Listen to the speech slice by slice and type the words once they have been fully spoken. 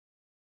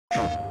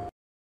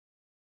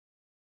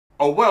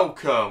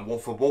Welcome,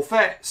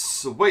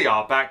 WolfTheWolfettes. We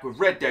are back with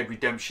Red Dead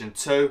Redemption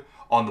 2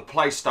 on the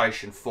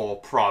PlayStation 4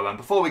 Pro. And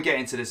before we get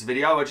into this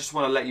video, I just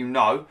want to let you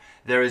know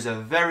there is a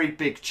very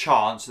big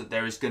chance that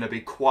there is going to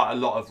be quite a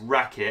lot of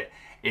racket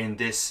in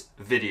this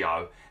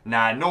video.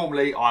 Now,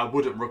 normally I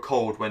wouldn't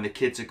record when the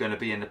kids are going to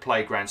be in the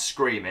playground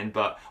screaming,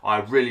 but I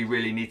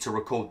really need to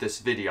record this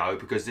video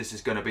because this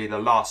is going to be the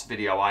last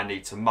video I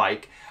need to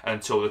make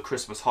until the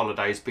Christmas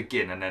holidays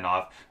begin, and then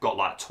I've got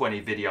like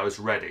 20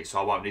 videos ready, so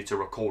I won't need to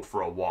record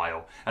for a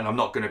while, and I'm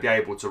not going to be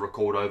able to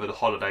record over the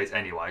holidays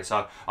anyway,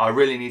 so I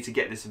really need to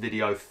get this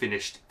video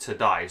finished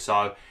today.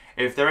 So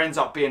if there ends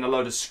up being a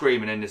load of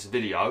screaming in this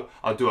video,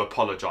 I do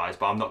apologise,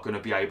 but I'm not going to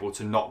be able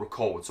to not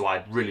record, so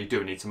I really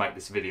do need to make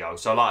this video.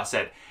 So like I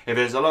said, if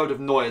there's a load of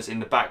noise in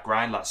the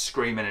background, like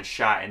screaming and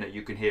shouting that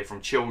you can hear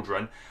from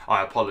children,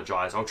 I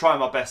apologise. I'll try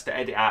my best to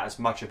edit out as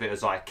much of it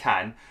as I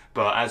can,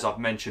 but as I've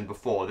mentioned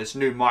before, this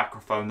new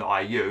microphone that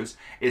I use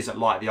isn't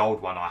like the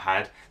old one I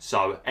had,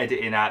 so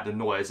editing out the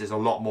noise is a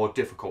lot more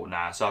difficult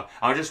now, so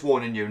I'm just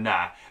warning you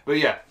now. But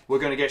yeah, we're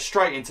going to get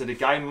straight into the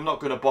game. I'm not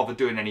going to bother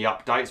doing any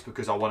updates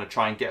because I want to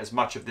try and get as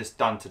much of this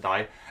done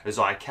today as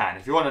I can.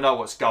 If you want to know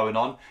what's going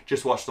on,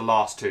 just watch the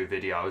last two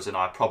videos, and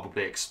I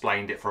probably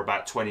explained it for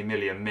about 20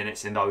 million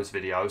minutes in those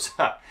videos.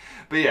 But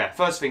yeah,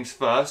 first things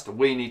first,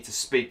 we need to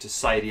speak to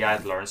Sadie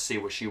Adler and see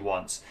what she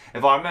wants.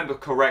 If I remember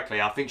correctly,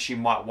 I think she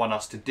might want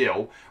us to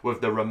deal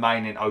with the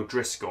remaining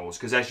O'Driscolls,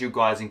 because as you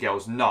guys and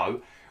girls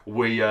know,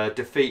 we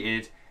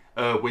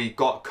we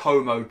got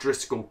Colm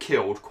O'Driscoll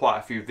killed quite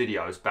a few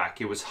videos back.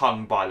 He was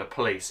hung by the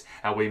police,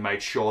 and we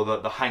made sure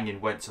that the hanging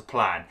went to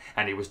plan,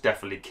 and he was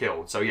definitely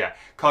killed. So yeah,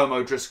 Colm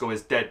O'Driscoll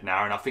is dead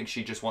now, and I think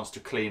she just wants to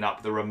clean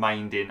up the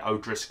remaining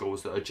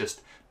O'Driscolls that are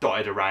just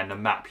dotted around the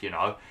map, you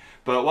know.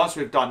 But once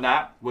we've done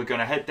that, we're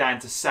going to head down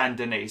to Saint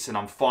Denis, and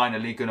I'm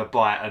finally going to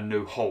buy a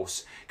new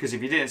horse. Because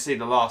if you didn't see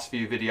the last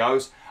few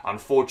videos,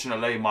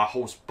 unfortunately my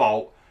horse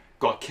Bolt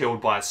got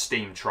killed by a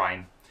steam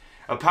train.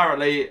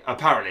 Apparently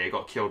it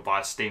got killed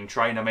by a steam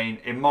train. I mean,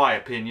 in my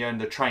opinion,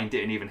 the train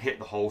didn't even hit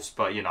the horse,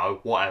 but you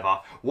know, whatever.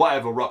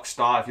 Whatever,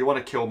 Rockstar. If you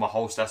want to kill my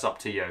horse, that's up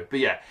to you. But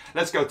yeah,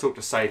 let's go talk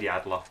to Sadie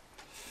Adler.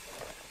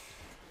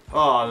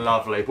 Oh,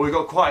 lovely. We've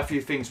got quite a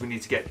few things we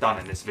need to get done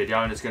in this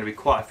video, and there's going to be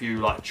quite a few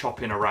like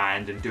chopping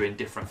around and doing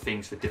different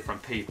things for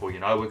different people, you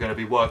know. We're going to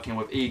be working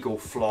with Eagle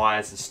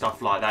Flyers and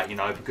stuff like that, you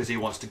know, because he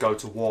wants to go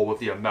to war with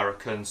the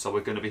Americans, so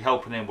we're going to be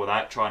helping him with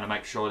that, trying to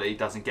make sure that he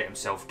doesn't get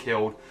himself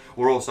killed.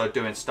 We're also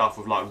doing stuff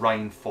with like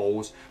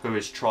Rainfalls, who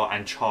is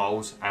and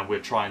Charles, and we're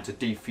trying to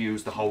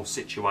defuse the whole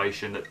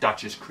situation that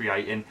Dutch is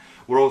creating.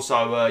 We're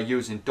also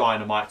using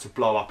dynamite to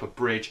blow up a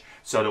bridge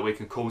so that we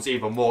can cause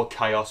even more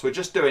chaos. We're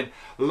just doing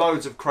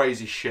loads of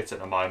crazy shit at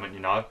the moment, you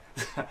know.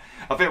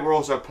 I think we're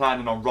also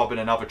planning on robbing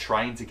another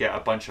train to get a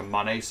bunch of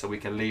money so we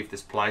can leave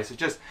this place. It's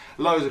just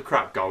loads of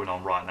crap going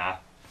on right now.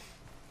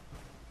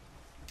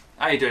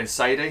 How you doing,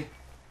 Sadie?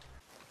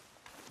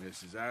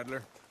 Mrs.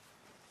 Adler?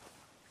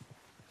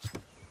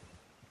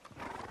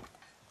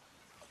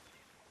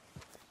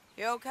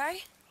 You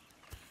okay?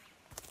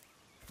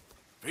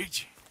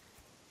 Peachy?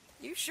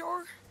 You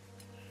sure?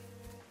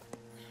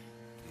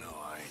 No,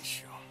 I ain't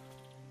sure.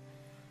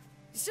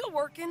 You still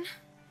working?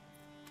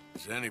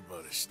 Is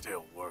anybody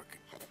still working?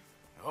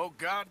 The whole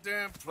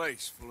goddamn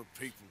place full of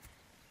people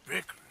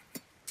bickering,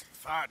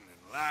 fighting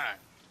and lying.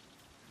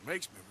 It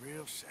makes me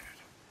real sad.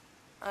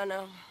 I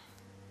know.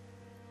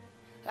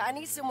 I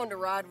need someone to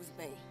ride with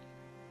me.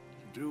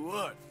 Do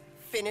what?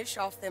 Finish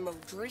off them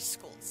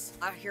O'Driscolls.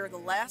 I hear the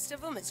last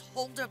of them is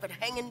holed up at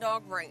Hanging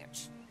Dog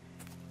Ranch.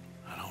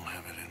 I don't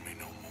have it in me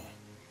no more.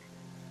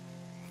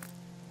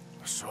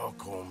 I saw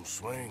Colm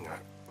swing.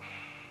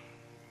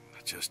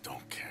 I just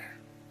don't care.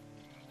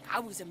 I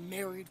was a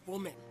married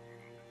woman.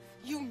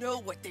 You know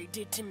what they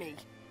did to me.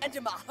 And to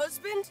my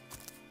husband?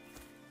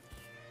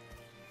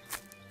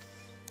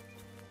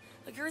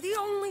 Like, you're the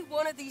only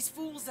one of these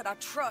fools that I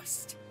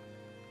trust.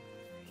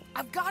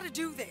 I've got to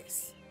do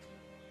this.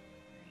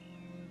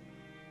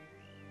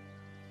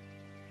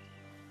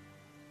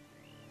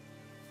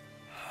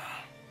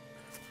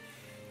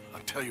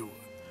 I'll tell you what.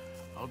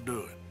 I'll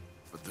do it.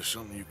 But there's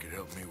something you could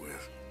help me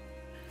with.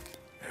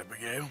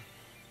 Abigail?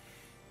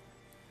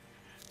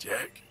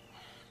 Jack?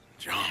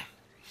 John?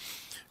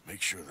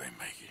 Make sure they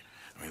make it.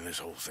 I mean, this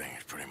whole thing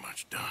is pretty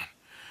much done.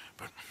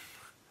 But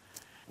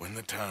when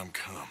the time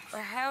comes...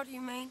 How do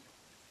you mean?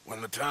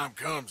 When the time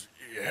comes,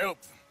 you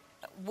help them.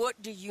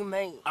 What do you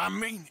mean? I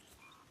mean it.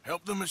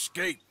 Help them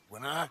escape.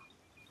 When I...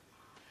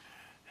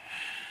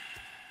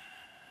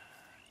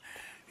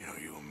 You know,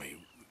 you and me...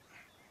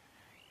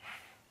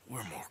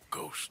 We're more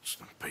ghosts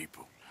than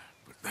people.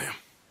 But them...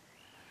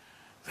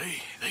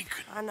 They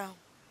could... I know.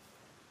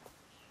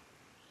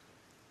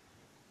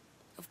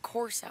 Of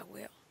course I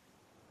will.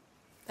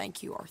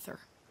 Thank you, Arthur.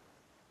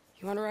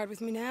 You want to ride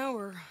with me now,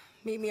 or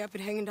meet me up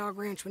at Hanging Dog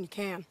Ranch when you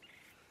can?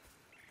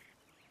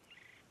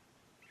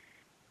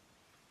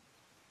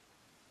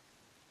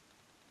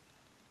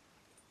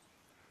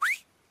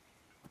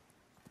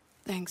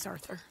 Thanks,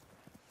 Arthur.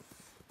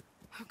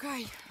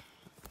 Okay,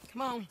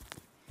 come on.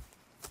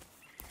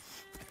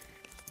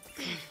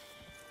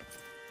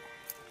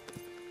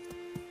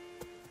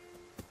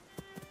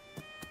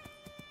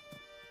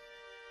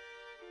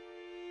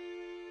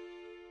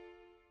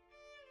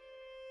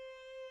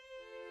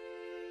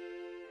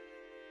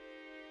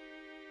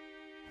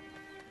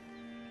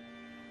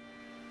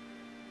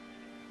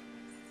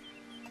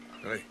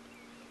 Hey,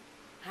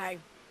 Hey,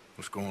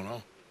 what's going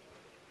on?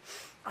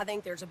 I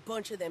think there's a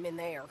bunch of them in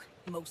there,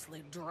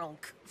 mostly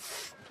drunk.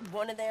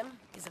 One of them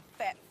is a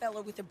fat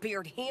fella with a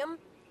beard. Him,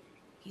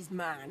 he's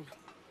mine.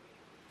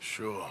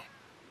 Sure.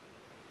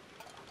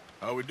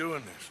 How we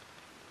doing this?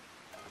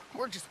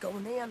 We're just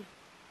going in.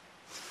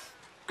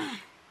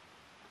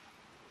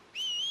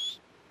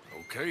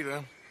 Okay,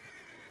 then.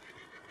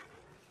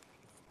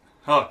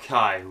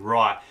 Okay,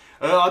 right.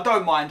 I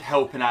don't mind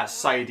helping out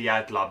Sadie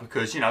Adler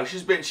because, you know,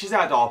 she's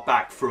had our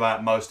back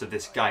throughout most of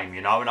this game,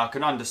 you know, and I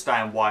can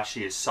understand why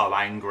she is so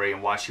angry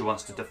and why she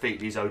wants to defeat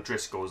these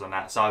O'Driscolls and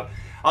that. So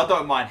I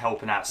don't mind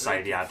helping out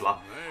Sadie Adler.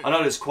 I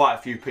know there's quite a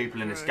few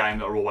people in this game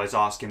that are always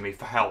asking me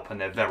for help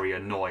and they're very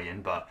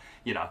annoying, but,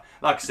 you know,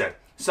 like I said,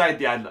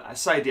 Sadie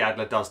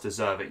Adler does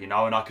deserve it, you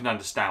know, and I can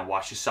understand why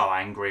she's so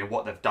angry and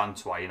what they've done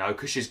to her, you know,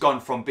 because she's gone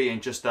from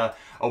being just a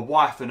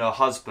wife and her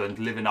husband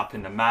living up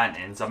in the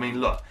mountains. I mean,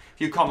 look,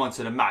 if you come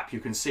onto the map, you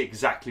can see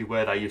exactly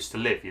where they used to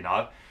live, you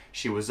know.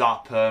 She was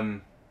up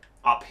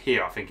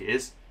here, I think it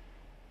is.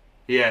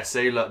 Yeah,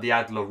 see, look, the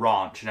Adler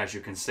Ranch, and as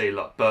you can see,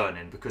 look,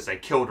 burning because they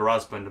killed her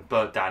husband and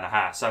burnt down her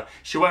house. So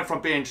she went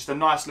from being just a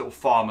nice little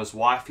farmer's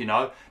wife, you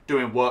know,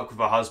 doing work with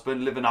her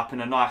husband, living up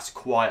in a nice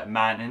quiet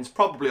mountains,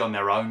 probably on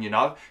their own, you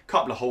know,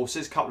 couple of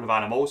horses, couple of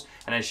animals,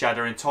 and then she had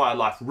her entire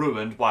life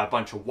ruined by a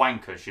bunch of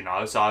wankers, you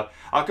know. So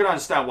I can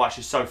understand why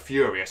she's so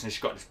furious and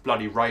she's got this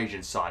bloody rage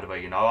inside of her,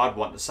 you know. I'd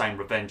want the same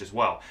revenge as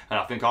well, and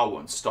I think I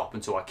wouldn't stop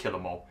until I kill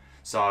them all.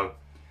 So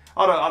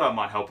I don't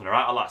mind helping her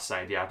out. I like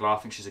Sadie Adler. I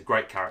think she's a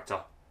great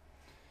character.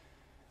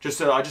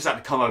 I just had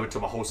to come over to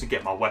my horse and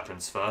get my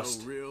weapons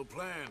first. No real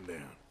plan,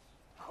 then.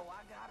 Oh,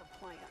 I got a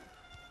plan.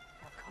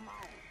 Now, come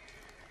on.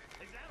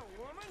 Is that a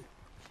woman?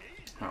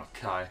 Jesus.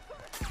 Okay.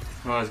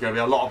 Well, there's going to be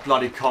a lot of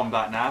bloody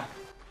combat now.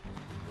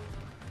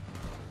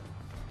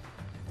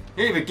 She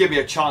didn't even give me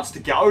a chance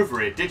to get over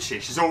here, did she?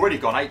 She's already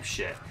gone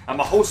apeshit. And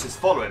my horse is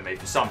following me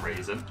for some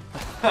reason.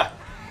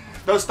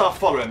 Don't start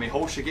following me,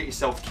 horse. You'll get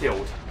yourself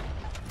killed.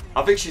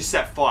 I think she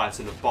set fire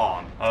to the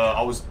barn.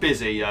 I was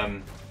busy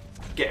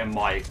getting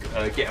my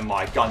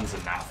guns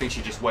and that. I think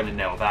she just went in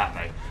there without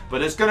me. But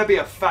there's going to be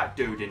a fat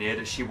dude in here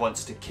that she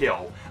wants to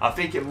kill. I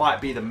think it might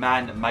be the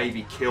man that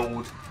maybe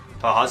killed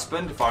her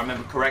husband, if I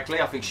remember correctly.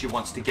 I think she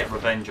wants to get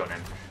revenge on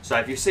him. So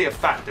if you see a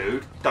fat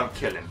dude, don't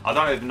kill him. I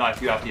don't even know if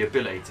you have the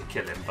ability to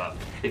kill him, but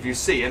if you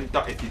see him,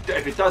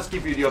 if it does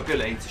give you the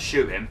ability to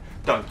shoot him,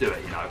 don't do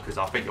it, you know, because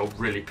I think you'll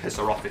really piss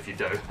her off if you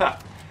do.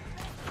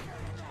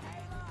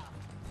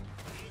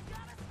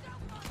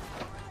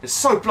 There's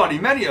so bloody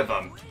many of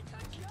them.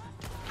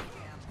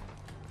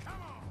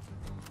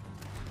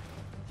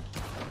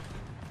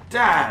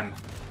 Damn!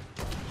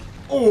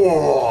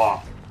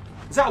 Oh!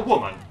 Is that a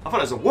woman? I thought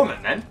it was a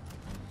woman then.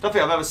 Don't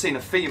think I've ever seen a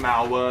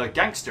female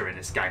gangster in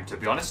this game, to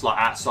be honest. Like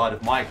outside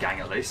of my gang,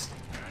 at least.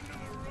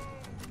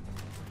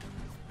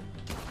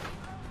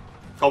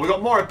 Oh, we've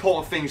got more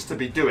important things to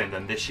be doing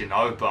than this, you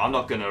know. But I'm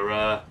not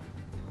gonna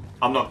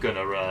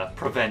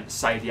prevent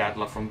Sadie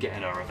Adler from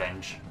getting her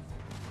revenge.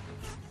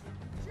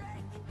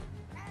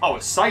 Oh,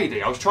 it's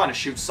Sadie. I was trying to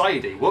shoot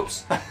Sadie.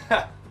 Whoops.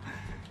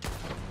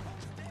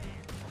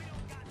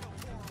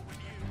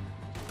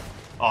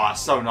 Oh,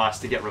 it's so nice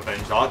to get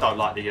revenge. I don't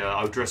like the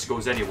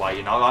O'Driscolls anyway,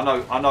 you know.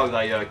 I know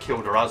they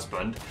killed her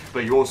husband,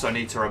 but you also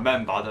need to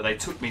remember that they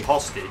took me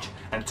hostage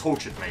and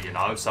tortured me, you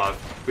know. So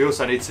we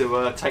also need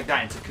to take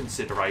that into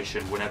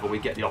consideration whenever we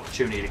get the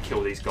opportunity to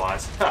kill these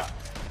guys.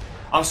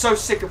 I'm so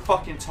sick and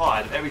fucking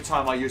tired of every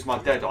time I use my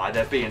Deadeye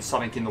there being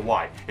something in the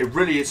way. It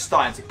really is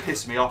starting to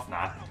piss me off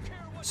now.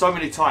 So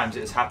many times it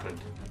has happened.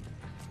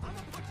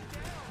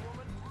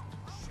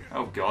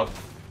 Oh, God.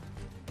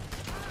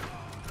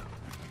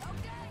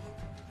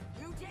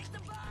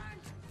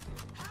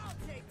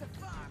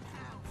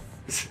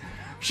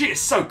 She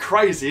is so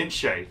crazy, isn't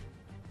she?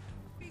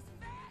 He's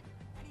fat and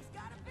he's got a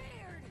beard.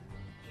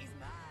 He's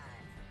mine.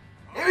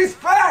 And he's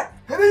fat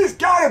and he's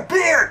got a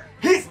beard.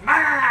 He's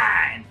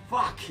mine.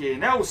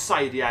 Fucking hell,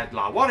 Sadie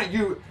Adler. Why don't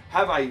you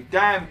have a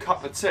damn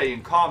cup of tea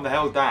and calm the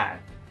hell down?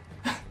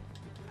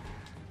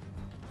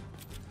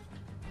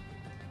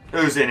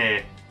 Who's in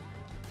here?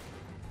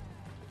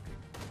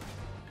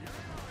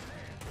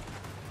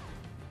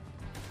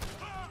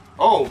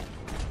 Oh,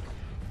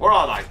 where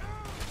are they?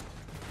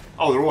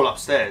 Oh, they're all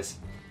upstairs.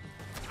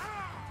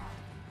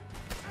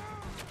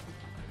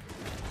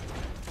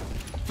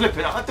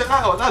 Flipping out.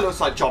 That looks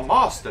like John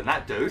Marston,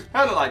 that dude.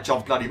 That looks like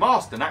John bloody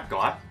Marston, that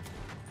guy.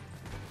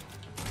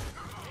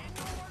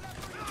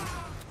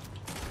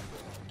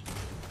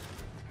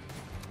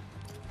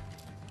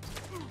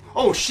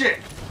 Oh, shit.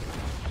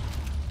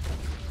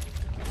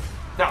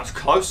 That was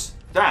close.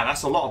 Damn,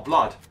 that's a lot of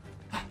blood.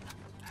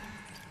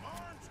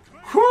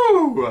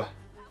 Whew.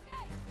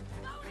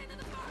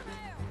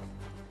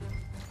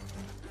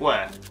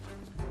 Where?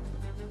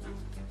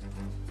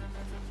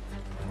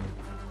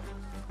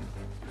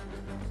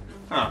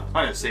 Huh,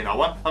 I didn't see no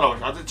one. I don't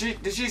know.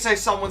 Did she say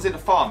someone's in the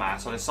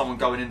farmhouse or there's someone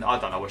going in? I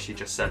don't know what she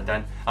just said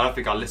then. I don't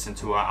think I listened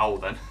to her at all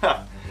then.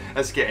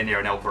 Let's get in here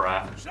and help her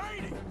out.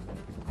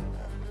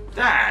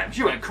 Damn,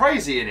 she went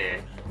crazy in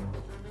here.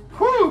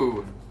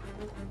 Whew.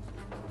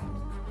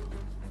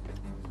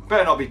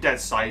 Better not be dead,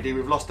 Sadie.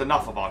 We've lost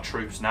enough of our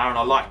troops now, and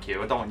I like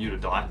you. I don't want you to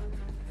die.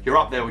 You're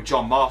up there with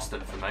John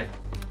Marston for me.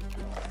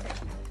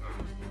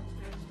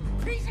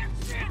 Piece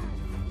of shit!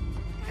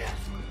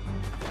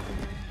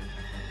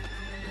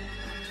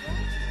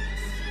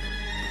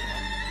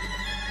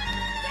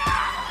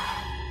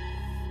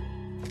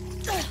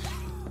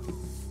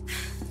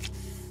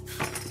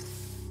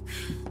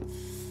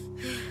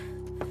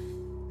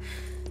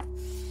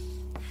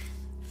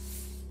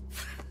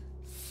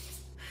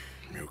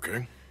 You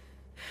okay?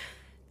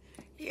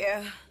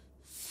 Yeah.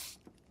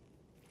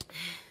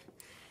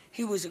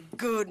 He was a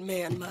good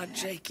man, my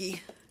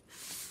Jakey.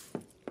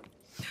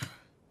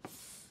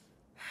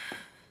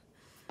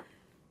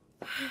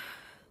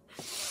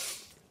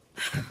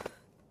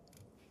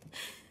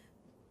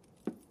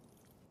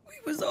 We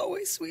was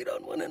always sweet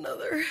on one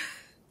another.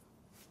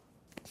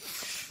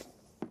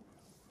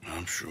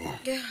 I'm sure.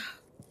 Yeah.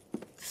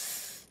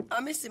 I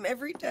miss him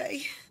every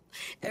day,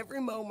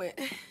 every moment.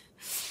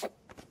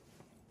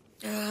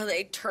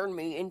 They turned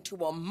me into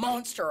a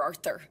monster,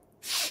 Arthur.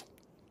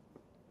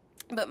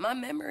 But my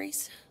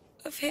memories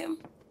of him,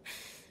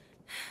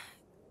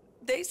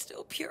 they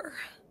still pure.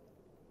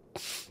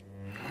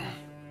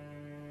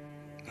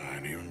 I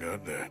ain't even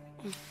got that.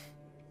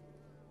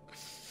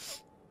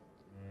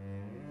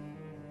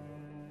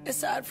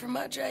 Aside from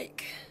my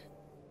Jake,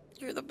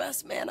 you're the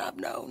best man I've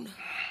known.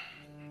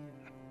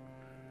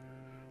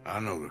 I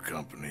know the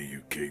company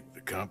you keep.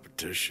 The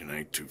competition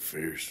ain't too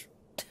fierce.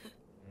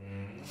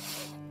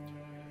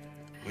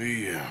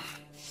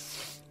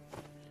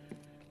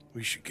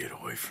 We should get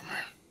away from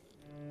her.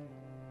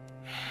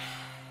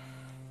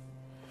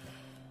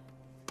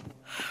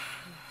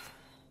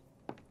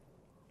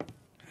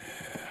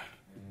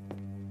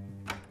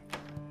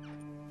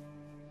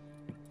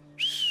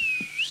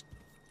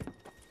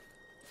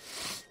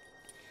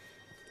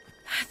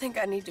 I think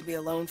I need to be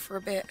alone for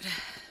a bit.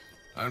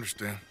 I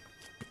understand.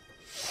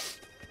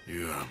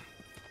 You,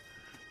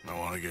 might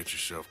want to get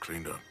yourself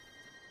cleaned up.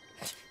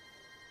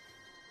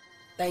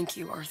 Thank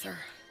you, Arthur.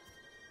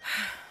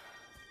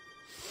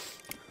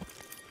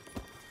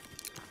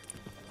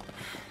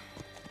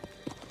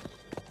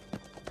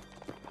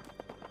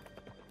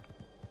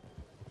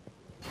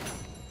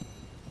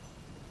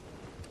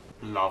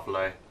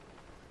 Lovely.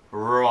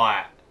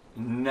 Right.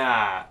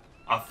 Nah.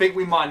 I think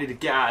we might need to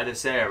get out of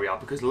this area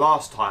because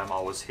last time I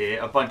was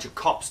here, a bunch of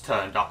cops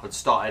turned up and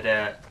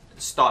started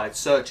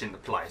searching the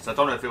place. I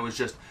don't know if it was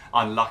just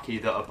unlucky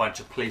that a bunch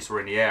of police were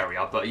in the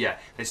area, but yeah,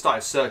 they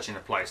started searching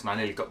the place and I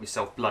nearly got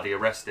myself bloody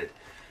arrested.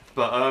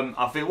 But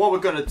I think what we're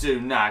going to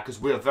do now, because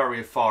we're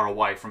very far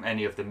away from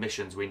any of the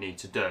missions we need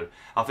to do,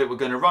 I think we're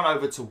going to run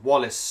over to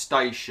Wallace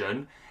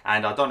Station,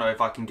 and I don't know if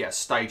I can get a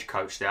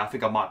stagecoach there. I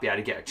think I might be able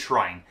to get a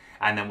train,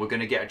 and then we're going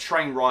to get a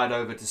train ride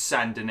over to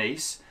San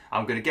Denis.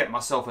 I'm going to get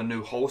myself a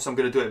new horse. I'm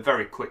going to do it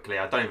very quickly.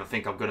 I don't even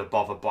think I'm going to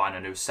bother buying a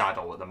new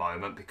saddle at the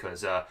moment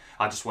because I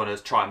just want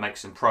to try and make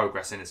some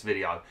progress in this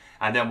video.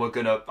 And then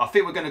I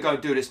think we're going to go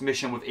do this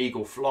mission with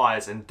Eagle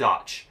Flyers and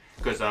Dutch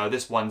because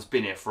this one's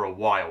been here for a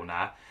while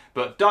now.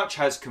 But Dutch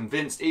has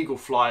convinced Eagle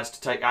Flyers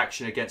to take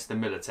action against the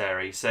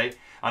military, you see.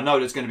 I know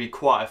there's going to be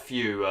quite a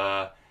few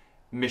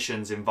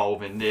missions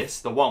involving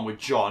this. The one with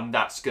John,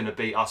 that's going to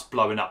be us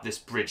blowing up this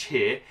bridge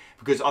here.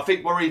 Because I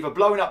think we're either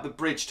blowing up the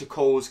bridge to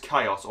cause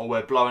chaos or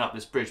we're blowing up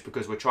this bridge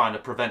because we're trying to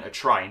prevent a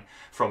train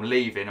from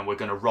leaving and we're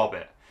going to rob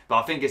it. But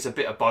I think it's a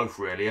bit of both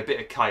really. A bit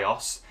of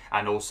chaos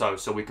and also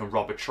so we can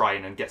rob a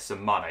train and get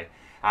some money.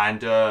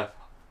 And I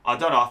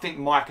don't know, I think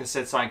Micah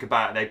said something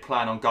about they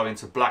plan on going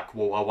to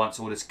Blackwater once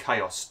all this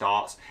chaos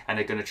starts and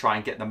they're going to try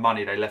and get the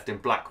money they left in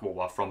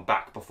Blackwater from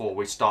back before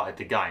we started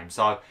the game.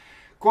 So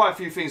quite a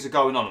few things are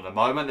going on at the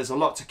moment. There's a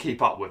lot to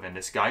keep up with in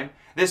this game.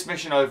 This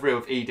mission over here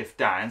with Edith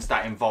Downs,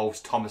 that involves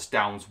Thomas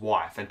Downs'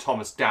 wife. And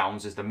Thomas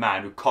Downs is the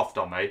man who coughed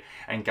on me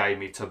and gave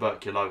me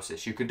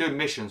tuberculosis. You can do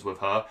missions with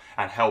her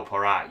and help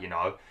her out, you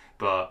know.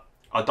 But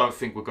I don't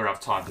think we're going to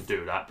have time to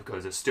do that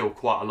because there's still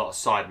quite a lot of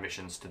side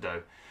missions to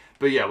do.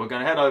 But yeah, we're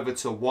going to head over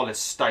to Wallace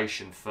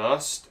Station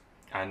first.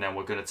 And then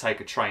we're going to take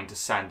a train to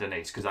San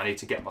Denis because I need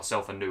to get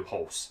myself a new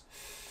horse.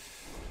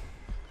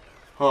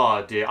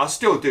 Oh dear, I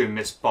still do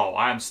miss Bolt.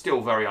 I am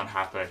still very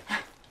unhappy.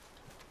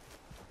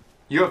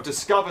 You have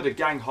discovered a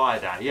gang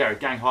hideout. Yeah, a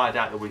gang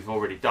hideout that we've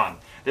already done.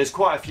 There's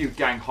quite a few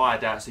gang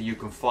hideouts that you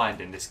can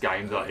find in this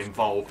game that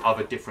involve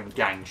other different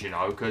gangs, you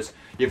know, because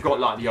you've got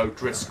like the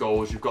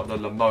O'Driscolls, you've got the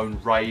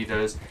Lamone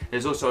Raiders.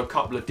 There's also a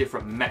couple of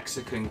different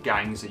Mexican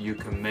gangs that you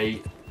can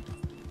meet.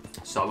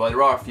 So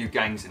there are a few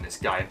gangs in this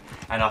game,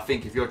 and I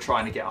think if you're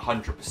trying to get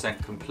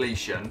 100%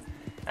 completion,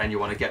 and you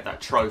want to get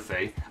that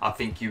trophy, I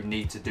think you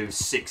need to do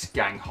 6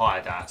 gang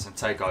hideouts and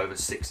take over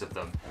 6 of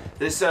them.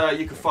 This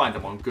you can find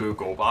them on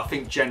Google, but I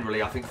think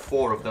generally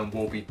 4 of them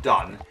will be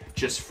done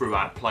just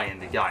throughout playing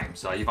the game.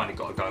 So you've only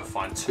got to go and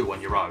find 2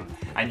 on your own,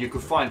 and you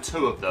can find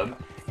 2 of them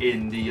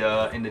in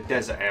the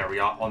desert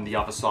area on the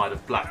other side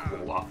of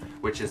Blackwater,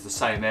 which is the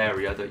same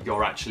area that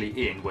you're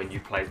actually in when you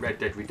play Red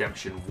Dead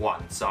Redemption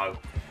 1. So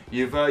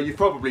you've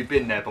probably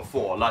been there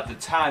before, like the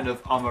town of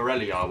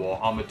Amarillo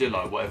or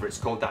Armadillo, whatever it's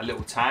called, that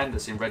little town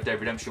that's in Red Dead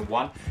Redemption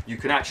 1. You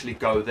can actually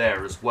go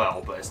there as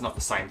well, but it's not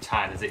the same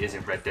town as it is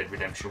in Red Dead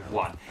Redemption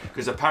 1,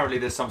 because apparently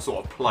there's some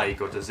sort of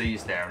plague or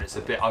disease there, and it's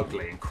a bit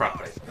ugly and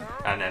crappy.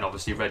 And then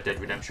obviously Red Dead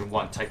Redemption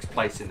 1 takes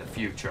place in the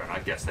future, and I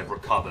guess they've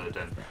recovered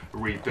and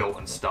rebuilt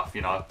and stuff,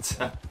 you know.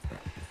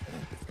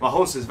 My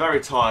horse is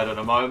very tired at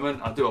the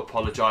moment. I do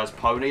apologise,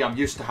 Pony. I'm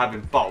used to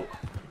having Bolt.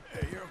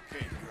 Hey, you're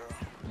okay,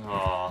 girl.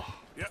 Oh.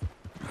 Yep.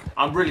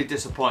 I'm really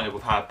disappointed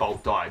with how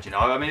Bolt died, you know.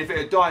 I mean, if it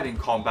had died in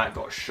combat,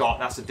 got shot,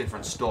 that's a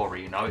different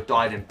story, you know. It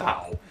died in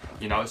battle,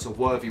 you know. It's a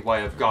worthy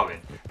way of going.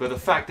 But the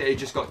fact that it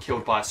just got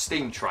killed by a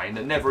steam train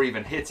that never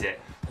even hit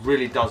it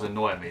really does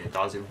annoy me. It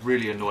does. It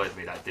really annoyed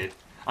me, that did.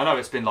 I know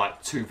it's been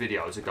like 2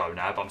 videos ago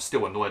now, but I'm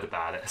still annoyed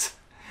about it.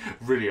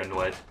 Really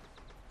annoyed.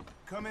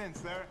 Come in,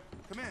 sir.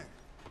 Come in.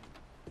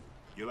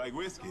 You like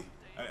whiskey?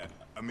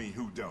 I mean,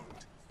 who don't?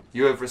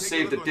 You have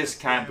received a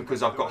discount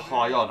because I've got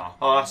high honour.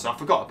 Oh, I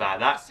forgot about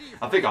that.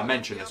 I think I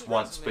mentioned this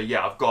once, but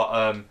yeah, I've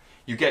got,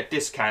 you get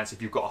discounts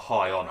if you've got a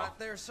high honour. Right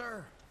there,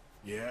 sir.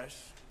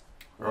 Yes.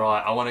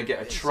 Right, I want to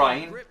get a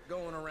train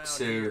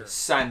to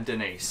San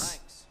Denis.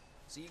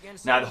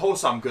 Now, the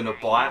horse I'm going to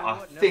buy, I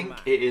think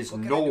it is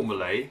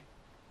normally...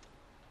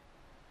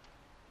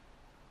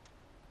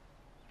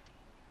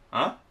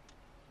 Huh?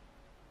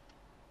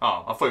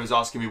 Oh, I thought he was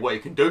asking me what he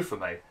can do for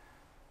me.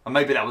 And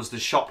maybe that was the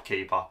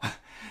shopkeeper.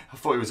 I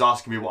thought he was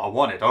asking me what I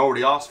wanted. I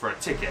already asked for a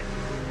ticket.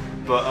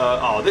 But,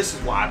 oh, this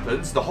is what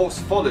happens. The horse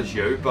follows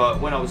you, but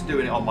when I was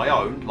doing it on my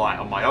own, like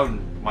on my own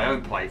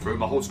playthrough,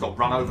 my horse got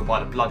run over by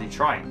the bloody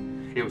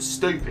train. It was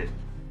stupid.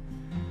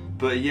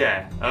 But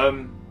yeah,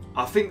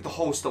 I think the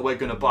horse that we're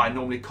going to buy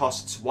normally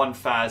costs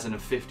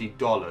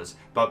 $1,050,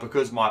 but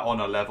because my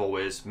honour level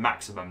is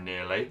maximum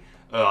nearly,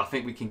 I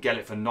think we can get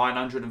it for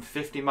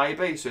 $950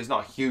 maybe. So it's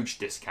not a huge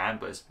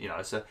discount, but it's, you know,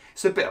 it's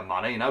a bit of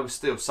money. You know, we're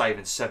still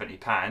saving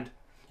 £70.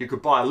 You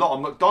could buy a lot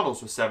of McDonald's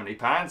for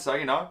 £70, so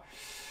you know,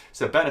 it's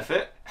a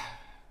benefit.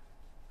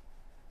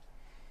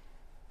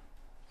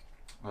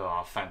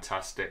 Oh,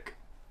 fantastic.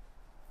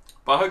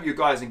 But I hope you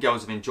guys and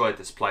girls have enjoyed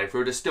this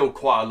playthrough. There's still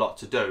quite a lot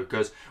to do,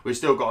 because we've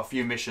still got a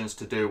few missions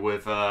to do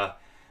with the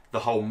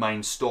whole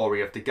main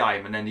story of the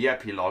game, and then the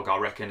epilogue, I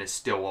reckon, is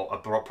still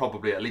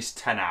probably at least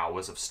 10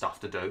 hours of stuff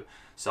to do.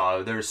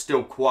 So there is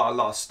still quite a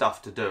lot of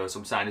stuff to do. As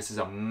I'm saying, this is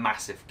a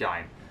massive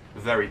game, a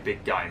very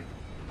big game,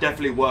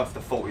 definitely worth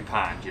the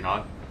 £40, you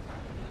know.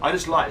 I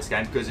just like this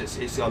game because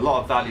it's a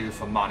lot of value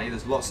for money.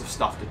 There's lots of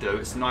stuff to do.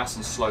 It's nice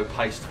and slow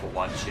paced for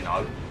once, you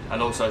know,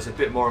 and also it's a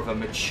bit more of a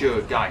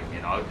mature game, you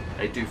know.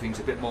 They do things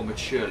a bit more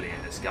maturely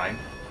in this game.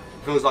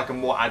 Feels like a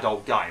more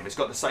adult game. It's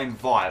got the same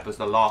vibe as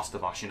The Last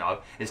of Us, you know.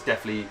 It's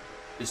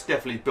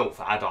definitely built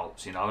for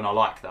adults, you know, and I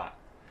like that.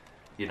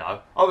 You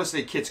know,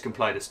 obviously kids can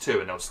play this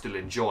too and they'll still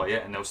enjoy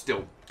it and they'll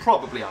still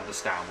probably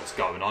understand what's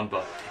going on,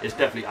 but it's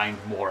definitely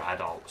aimed more at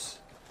adults.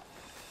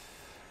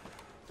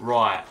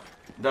 Right,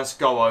 let's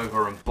go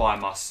over and buy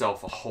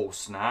myself a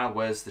horse now.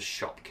 Where's the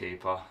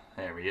shopkeeper?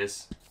 There he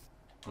is.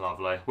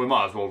 Lovely. We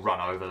might as well run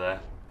over there.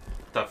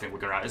 Don't think we're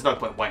going to... There's no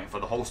point waiting for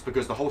the horse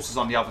because the horse is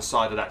on the other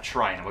side of that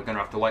train and we're going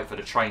to have to wait for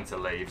the train to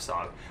leave,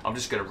 so I'm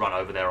just going to run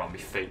over there on my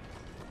feet.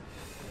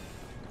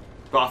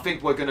 But I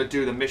think we're going to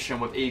do the mission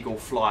with Eagle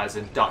Flyers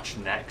and Dutch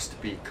next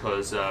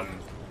because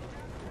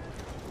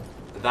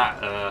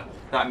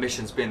that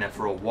mission's been there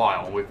for a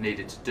while and we've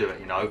needed to do it,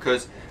 you know,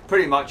 because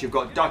pretty much you've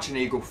got Dutch and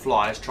Eagle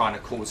Flyers trying to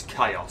cause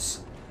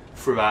chaos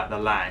throughout the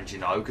land, you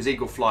know, because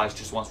Eagle Flyers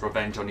just wants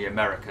revenge on the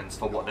Americans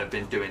for what they've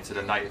been doing to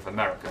the Native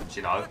Americans,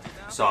 you know.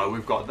 So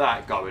we've got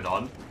that going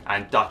on,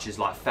 and Dutch is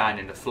like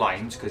fanning the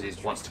flames because he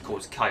wants to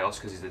cause chaos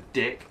because he's a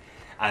dick.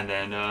 And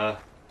then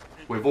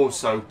we've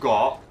also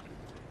got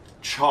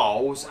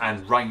Charles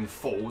and Rain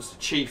Falls, the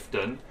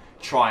chieftain,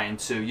 trying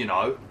to, you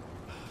know,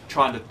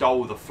 trying to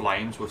dull the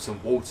flames with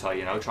some water,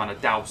 you know, trying to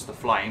douse the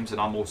flames,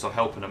 and I'm also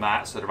helping them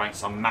out so there ain't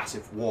some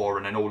massive war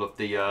and then all of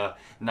the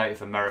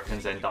Native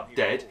Americans end up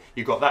dead.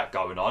 You've got that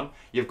going on.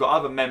 You've got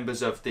other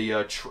members of the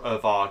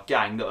of our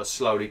gang that are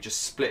slowly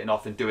just splitting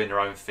off and doing their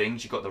own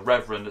things. You've got the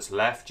Reverend that's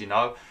left, you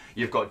know.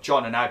 You've got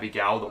John and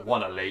Abigail that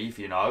want to leave,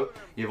 you know.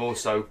 You've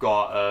also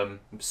got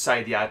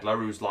Sadie Adler,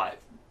 who's like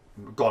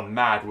gone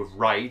mad with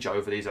rage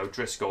over these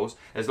O'Driscolls.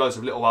 There's loads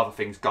of little other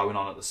things going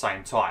on at the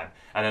same time,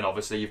 and then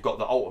obviously you've got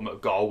the ultimate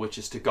goal, which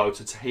is to go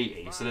to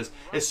Tahiti. So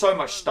there's so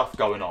much stuff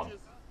going on.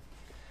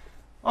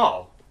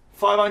 Oh,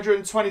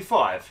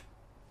 525.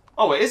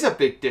 Oh, it is a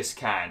big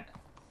discount.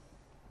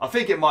 I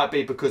think it might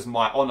be because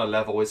my honour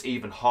level is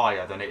even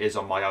higher than it is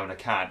on my own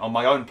account. On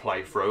my own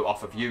playthrough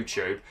off of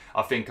YouTube,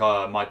 I think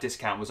my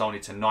discount was only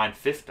to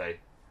 950.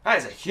 That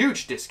is a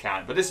huge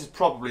discount, but this is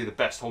probably the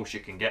best horse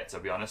you can get, to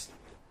be honest.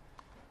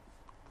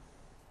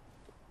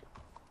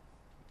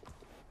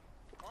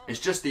 It's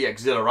just the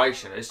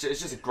exhilaration. It's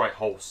just a great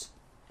horse.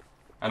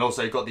 And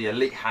also you've got the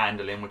elite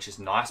handling, which is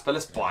nice. But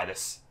let's buy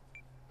this.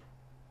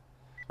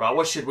 Right,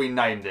 what should we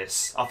name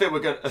this? I think we're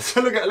going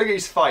to... look at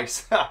his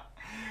face.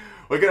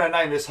 We're going to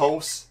name this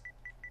horse.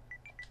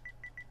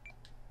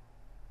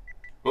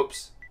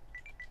 Whoops.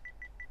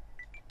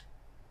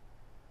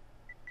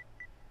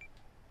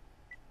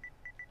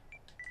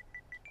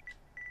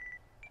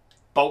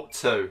 Bolt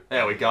 2.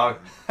 There we go.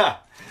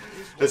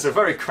 It's a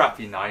very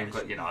crappy name,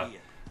 but you know.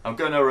 I'm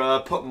going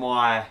to put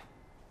my...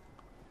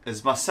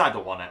 There's my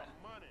saddle on it.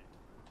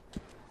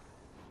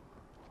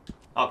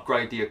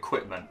 Upgrade the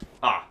equipment.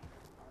 Ah.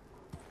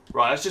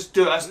 Right, let's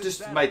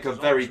just make a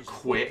very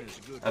quick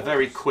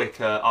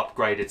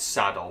upgraded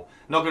saddle.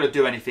 Not going to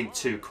do anything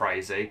too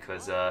crazy,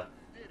 because I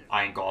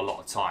ain't got a lot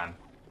of time.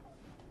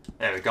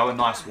 There we go, a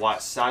nice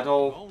white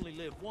saddle. Only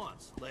lived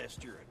once,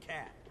 last year a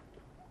cat.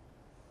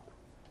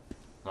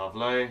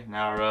 Lovely.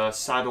 Now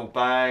saddle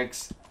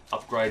bags.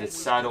 Upgraded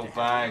saddle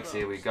bags.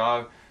 Here we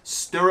go.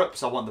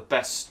 Stirrups. I want the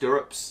best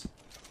stirrups.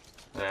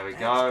 There we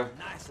go.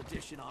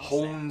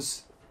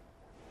 Horns.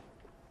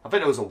 I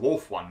think there was a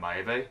wolf one,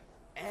 maybe.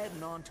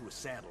 Adding on to a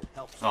saddle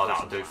helps. Oh,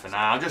 that'll do for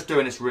now. I'm just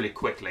doing this really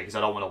quickly because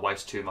I don't want to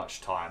waste too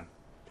much time.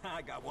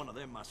 I got one of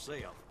them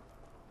myself.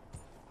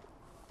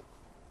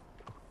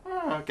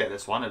 I'll get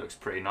this one. It looks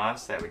pretty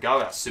nice. There we go.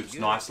 That suits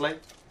nicely.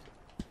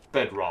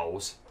 Bed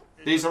rolls.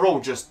 These are all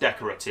just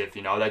decorative,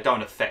 you know. They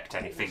don't affect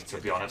anything, to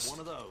be honest.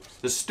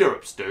 The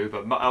stirrups do,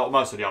 but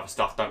most of the other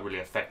stuff don't really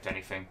affect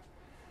anything.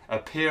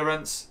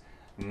 Appearance,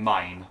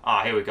 mane.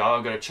 Ah, here we go.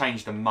 I'm going to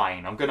change the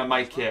mane. I'm going to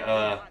make it,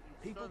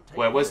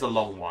 where's the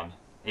long one?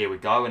 Here we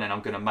go. And then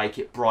I'm going to make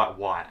it bright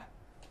white.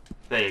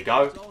 There you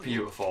go.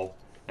 Beautiful.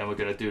 Then we're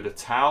going to do the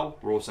tail.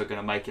 We're also going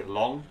to make it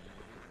long.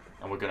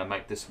 And we're going to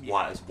make this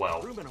white as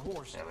well.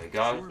 There we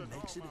go.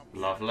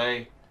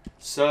 Lovely.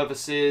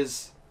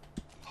 Services.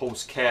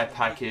 Horse care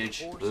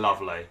package,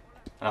 lovely.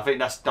 And I think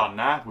that's done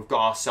now. We've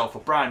got ourselves a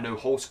brand new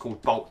horse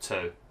called Bolt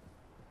 2.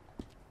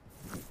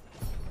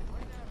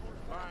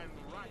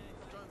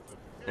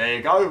 There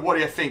you go. What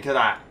do you think of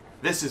that?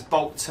 This is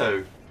Bolt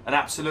 2. An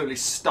absolutely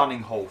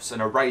stunning horse.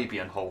 An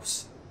Arabian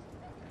horse.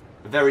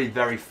 Very,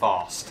 very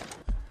fast.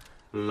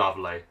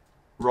 Lovely.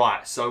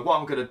 Right, so what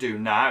I'm going to do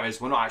now is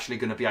we're not actually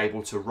going to be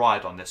able to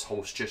ride on this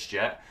horse just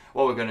yet.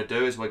 What we're going to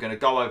do is we're going to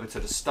go over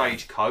to the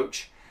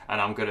stagecoach. And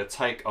I'm going to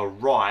take a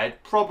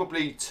ride,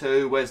 probably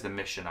to, where's the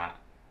mission at?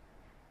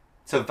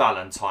 To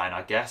Valentine,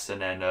 I guess, and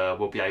then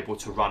we'll be able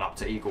to run up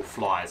to Eagle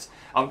Flies.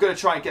 I'm going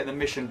to try and get the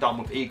mission done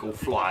with Eagle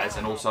Flies,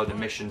 and also the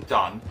mission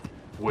done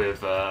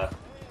with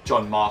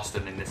John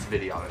Marston in this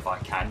video, if I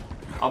can.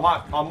 I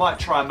might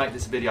try and make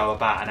this video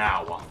about an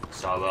hour.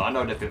 So I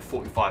know they've been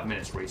 45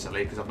 minutes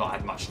recently, because I've not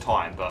had much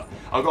time, but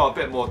I've got a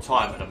bit more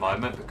time at the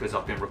moment, because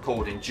I've been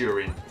recording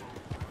during...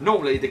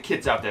 Normally the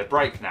kids have their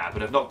break now, but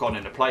they've not gone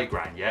in the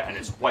playground yet, and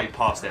it's way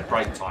past their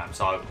break time.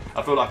 So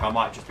I feel like I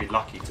might just be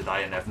lucky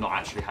today and they've not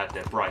actually had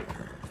their break.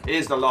 It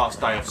is the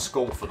last day of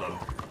school for them.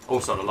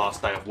 Also the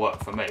last day of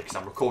work for me, because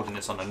I'm recording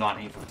this on the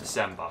 19th of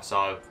December.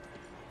 So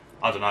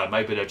I don't know,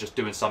 maybe they're just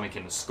doing something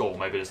in the school.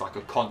 Maybe there's like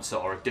a concert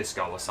or a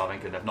disco or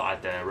something, and they've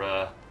not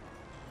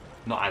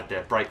had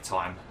their break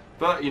time.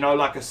 But you know,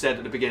 like I said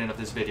at the beginning of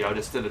this video,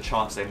 there's still a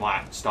chance they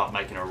might start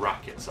making a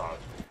racket. So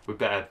we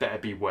better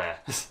beware.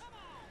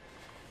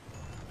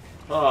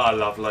 Ah, oh,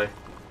 lovely.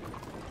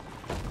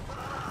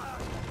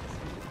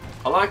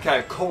 I like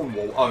how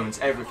Cornwall owns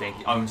everything.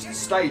 He owns the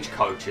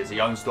stagecoaches, he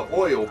owns the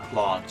oil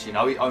plant, you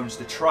know, he owns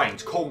the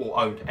trains. Cornwall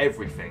owned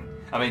everything.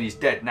 I mean, he's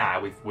dead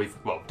now.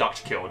 Well,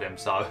 Dutch killed him,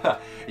 so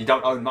he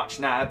don't own much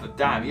now, but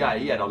damn, yeah,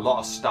 he had a lot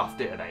of stuff,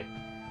 didn't he?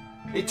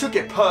 He took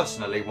it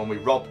personally when we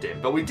robbed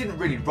him, but we didn't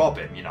really rob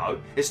him, you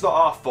know. It's not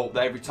our fault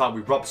that every time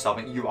we rob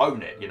something, you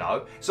own it, you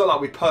know. It's not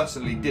like we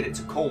personally did it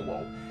to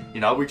Cornwall. You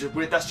know,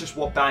 that's just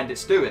what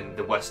bandits do in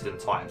the Western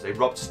times. They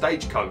robbed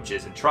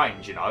stagecoaches and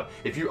trains, you know.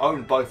 If you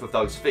own both of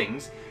those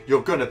things,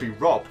 you're going to be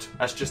robbed.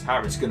 That's just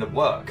how it's going to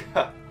work.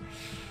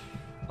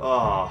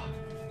 Ah.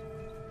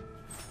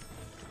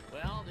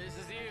 Well, this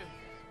is you.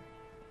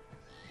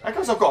 I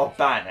guess I've got a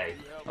bounty.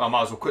 I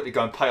might as well quickly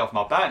go and pay off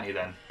my bounty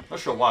then. Not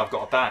sure why I've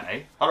got a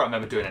bounty. I don't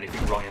remember doing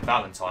anything wrong in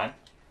Valentine.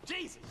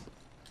 Jesus.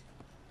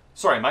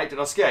 Sorry, mate. Did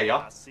I scare you?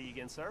 I'll see you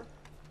again, sir.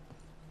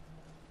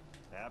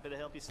 Happy to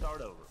help you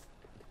start over.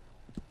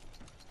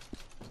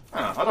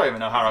 Oh, I don't even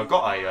know how I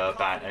got a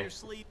bounty.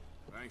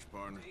 Thanks,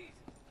 partner.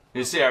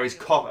 You see how he's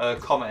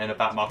commenting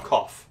about my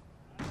cough.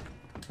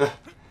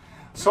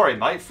 Sorry,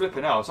 mate.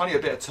 Flipping out. It's only a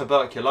bit of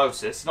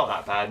tuberculosis. Not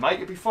that bad, mate.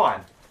 You'll be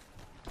fine.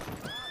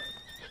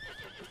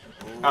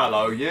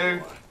 Hello,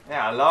 you.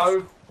 Yeah,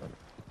 hello.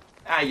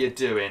 How you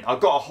doing? I've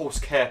got a horse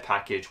care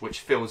package which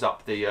fills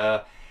up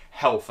the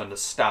health and the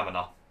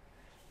stamina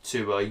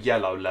to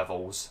yellow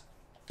levels.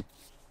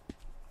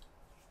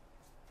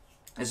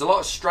 There's a lot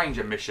of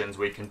stranger missions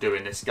we can do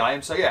in this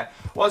game. So yeah,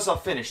 once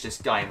I've finished this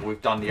game,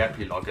 we've done the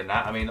epilogue and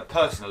that. I mean,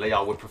 personally,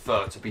 I would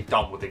prefer to be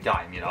done with the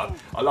game, you know.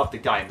 I love the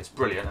game, it's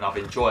brilliant and I've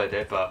enjoyed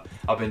it, but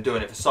I've been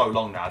doing it for so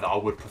long now that I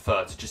would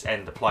prefer to just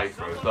end the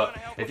playthrough. But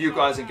if you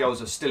guys and girls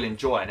are still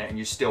enjoying it and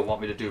you still want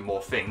me to do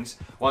more things,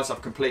 once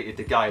I've completed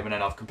the game and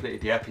then I've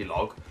completed the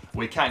epilogue,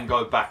 we can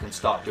go back and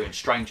start doing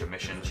stranger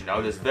missions, you know.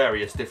 There's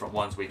various different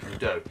ones we can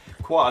do.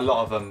 Quite a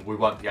lot of them we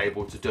won't be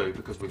able to do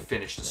because we've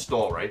finished the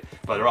story,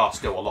 but there are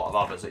still a lot of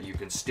others that you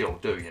can still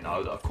do, you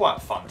know, that are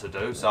quite fun to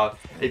do. So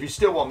if you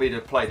still want me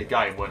to play the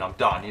game when I'm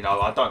done, you know,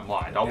 I don't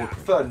mind. I would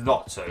prefer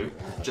not to,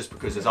 just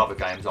because there's other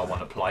games I want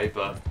to play,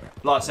 but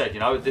like I said, you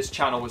know, this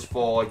channel is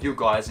for you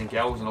guys and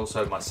girls and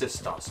also my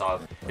sister,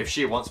 so if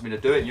she wants me to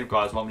do it and you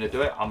guys want me to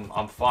do it,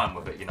 I'm fine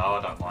with it, you know,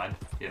 I don't mind,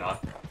 you know.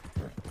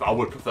 But I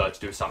would prefer to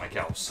do something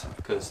else,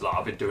 because like,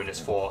 I've been doing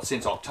this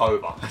since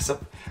October. It's a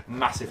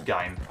massive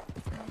game.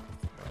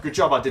 Good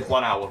job I did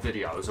 1 hour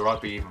videos, or I'd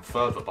be even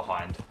further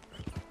behind.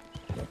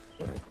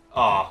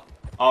 Ah,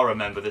 I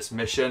remember this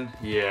mission.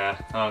 Yeah,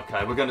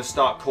 okay, we're going to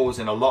start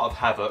causing a lot of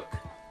havoc.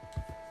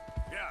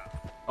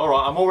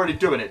 Alright, I'm already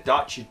doing it,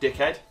 Dutch, you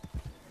dickhead.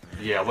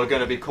 Yeah, we're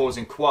going to be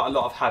causing quite a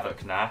lot of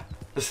havoc now.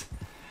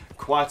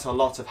 Quite a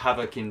lot of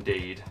havoc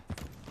indeed.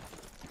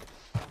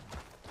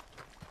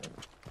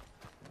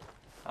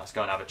 Let's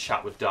go and have a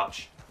chat with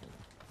Dutch.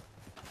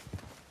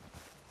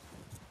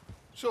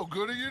 So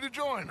good of you to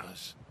join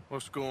us.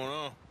 What's going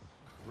on?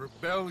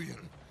 Rebellion.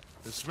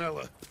 The smell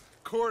of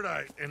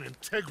cordite and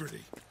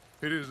integrity.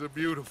 It is a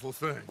beautiful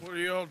thing. What are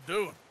y'all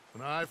doing?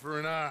 An eye for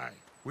an eye.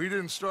 We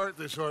didn't start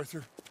this,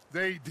 Arthur.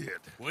 They did.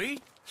 We?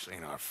 This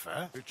ain't our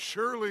fight. It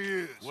surely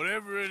is.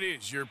 Whatever it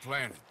is you're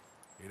planning,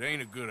 it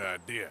ain't a good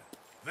idea.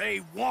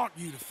 They want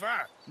you to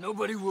fight.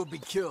 Nobody will be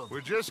killed.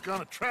 We're just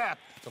gonna trap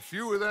a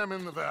few of them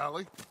in the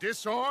valley,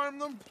 disarm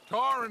them,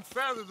 tar and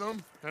feather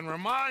them, and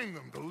remind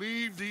them to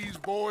leave these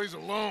boys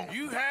alone.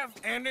 You have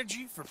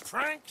energy for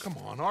pranks? Come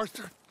on,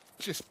 Arthur.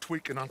 Just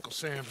tweaking Uncle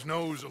Sam's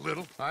nose a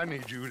little. I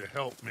need you to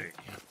help me.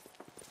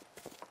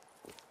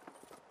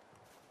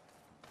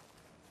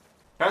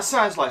 That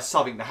sounds like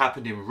something that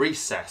happened in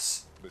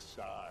Recess.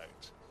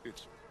 Besides,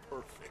 it's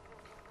perfect.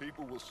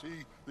 People will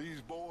see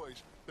these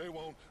boys. They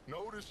won't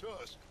notice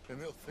us, and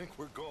they'll think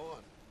we're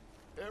gone.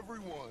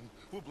 Everyone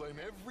will blame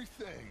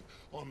everything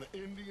on the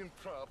Indian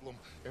problem,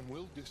 and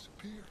we'll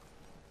disappear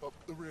up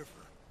the river.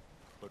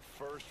 But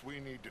first, we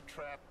need to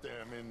trap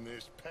them in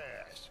this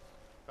pass.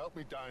 Help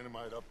me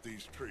dynamite up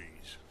these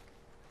trees.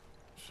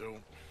 So,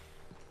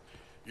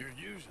 you're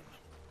using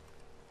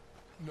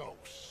them? No,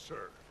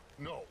 sir.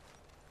 No.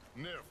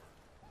 Never.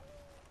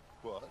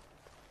 But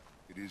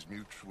it is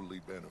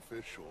mutually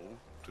beneficial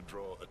to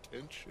draw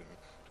attention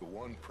to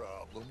one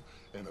problem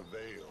and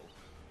avail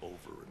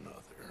over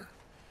another.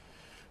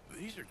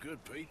 These are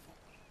good people,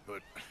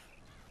 but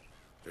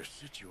their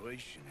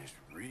situation is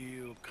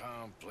real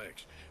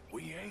complex.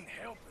 We ain't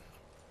helping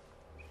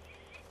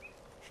them.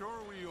 Sure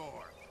we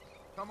are.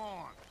 Come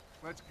on,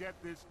 let's get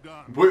this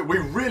done. We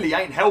really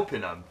ain't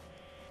helping them.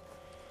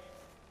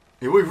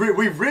 We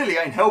really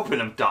ain't helping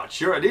them,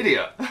 Dutch. You're an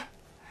idiot.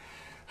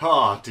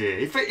 Oh dear.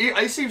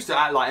 He seems to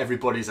act like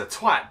everybody's a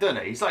twat,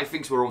 doesn't he? He's like, he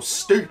thinks we're all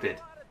stupid.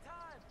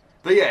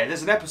 But yeah,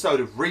 there's an episode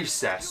of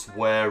Recess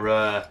where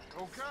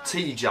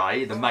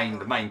TJ,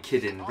 the main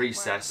kid in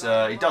Recess,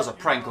 he does a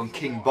prank on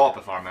King Bob,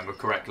 if I remember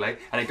correctly,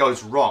 and it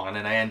goes wrong, and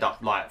then they end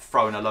up like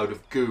throwing a load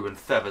of goo and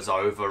feathers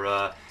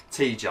over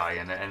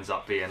TJ, and it ends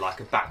up being like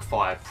a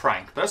backfired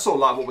prank. But that's all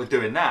like what we're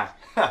doing now.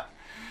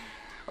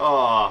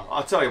 Oh,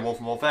 I'll tell you,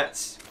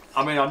 Wolfettes.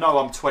 I mean, I know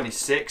I'm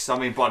 26. I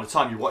mean, by the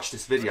time you watch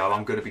this video,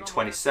 I'm going to be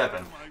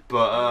 27.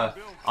 But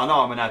I know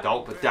I'm an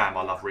adult, but damn,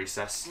 I love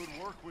Recess.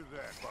 Good work with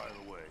that, by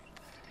the way.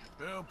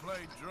 Bill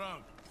played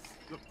drunk.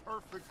 The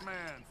perfect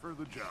man for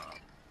the job.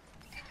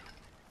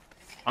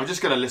 I'm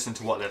just going to listen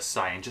to what they're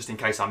saying, just in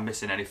case I'm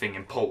missing anything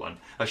important.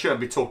 I shouldn't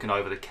be talking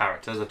over the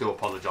characters. I do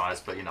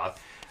apologise, but you know,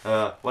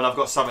 when I've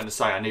got something to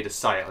say, I need to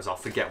say it, as I'll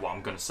forget what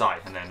I'm going to say,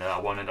 and then I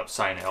won't end up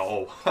saying it at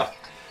all.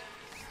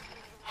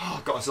 Oh,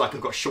 God, it's like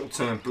I've got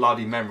short-term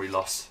bloody memory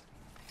loss.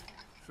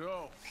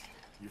 So,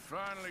 you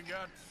finally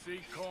got to see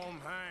Colm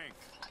Hank.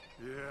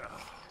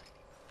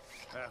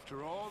 Yeah.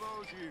 After all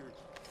those years.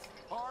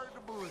 Hard to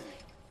believe.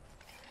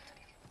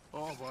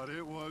 Oh, but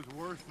it was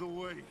worth the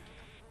wait.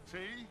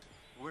 See?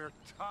 We're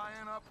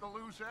tying up the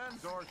loose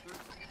ends, Arthur.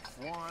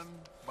 One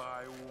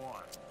by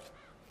one.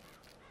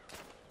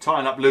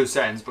 Tying up loose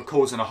ends, but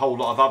causing a whole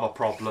lot of other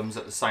problems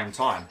at the same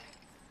time.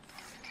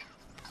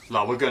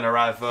 Like, we're going to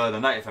have the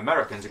Native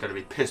Americans are going to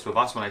be pissed with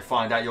us when they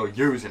find out you're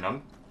using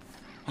them.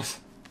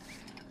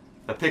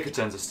 The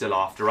Pinkertons are still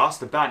after us.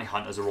 The bounty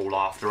hunters are all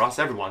after us.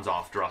 Everyone's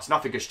after us.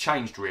 Nothing has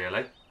changed,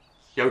 really.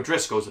 The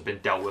O'Driscolls have been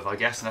dealt with, I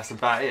guess, and that's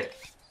about it.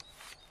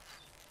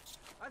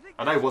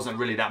 And they wasn't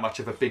really that much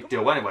of a big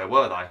deal anyway,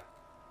 were they?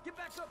 Get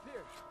back up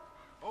here.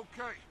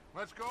 Okay,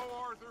 let's go,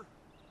 Arthur.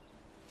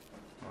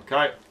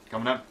 Okay,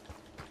 coming in.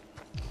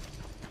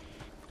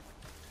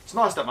 It's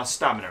nice that my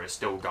stamina is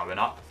still going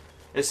up.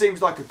 It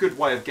seems like a good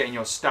way of getting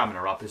your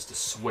stamina up is to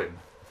swim.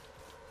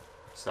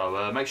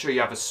 So make sure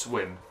you have a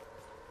swim.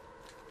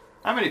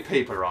 How many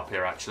people are up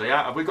here actually?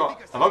 Have I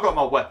got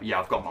my weapon? Yeah,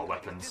 I've got my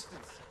weapons.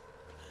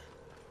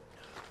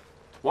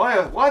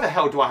 Why the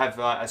hell do I have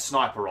a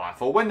sniper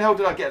rifle? When the hell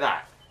did I get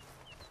that?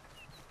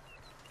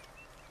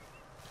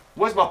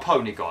 Where's my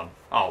pony gone?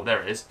 Oh,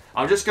 there it is.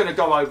 I'm just going to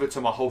go over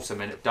to my horse a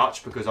minute,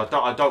 Dutch, because I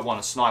don't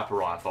want a sniper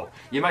rifle.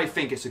 You may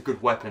think it's a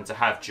good weapon to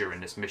have during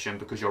this mission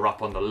because you're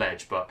up on the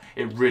ledge, but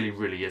it really,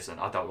 really isn't.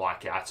 I don't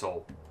like it at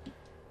all.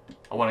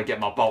 I want to get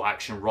my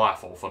bolt-action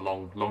rifle for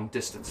long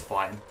distance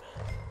fighting.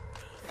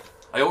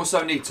 I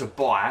also need to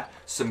buy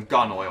some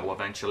gun oil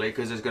eventually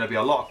because there's going to be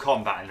a lot of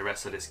combat in the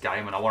rest of this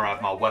game and I want to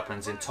have my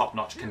weapons in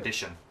top-notch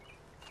condition.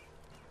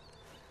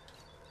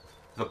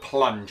 The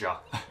plunger.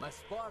 My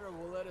spotter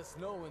will let us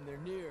know when they're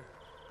near.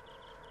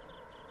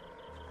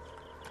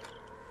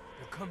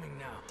 They're coming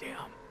now.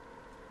 Damn.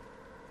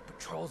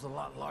 Patrol's a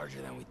lot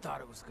larger than we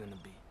thought it was gonna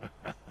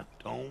be.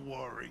 Don't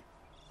worry.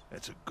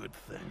 That's a good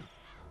thing.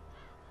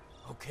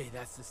 Okay,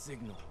 that's the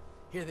signal.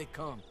 Here they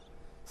come.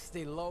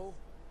 Stay low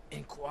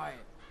and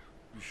quiet.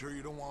 You sure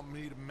you don't want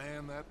me to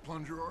man that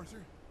plunger,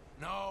 Arthur?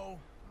 No,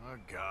 I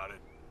got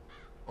it.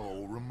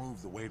 Oh,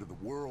 remove the weight of the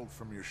world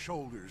from your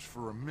shoulders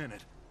for a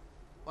minute.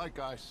 Like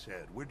I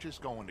said, we're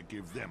just going to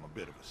give them a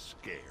bit of a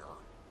scare.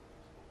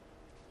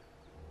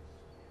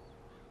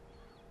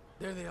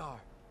 There they are.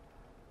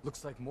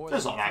 Looks like more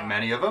There's than not that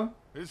many of them.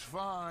 It's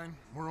fine.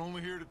 We're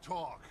only here to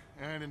talk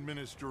and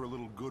administer a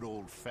little good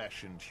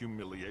old-fashioned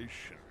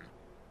humiliation.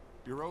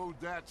 You're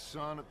owed that,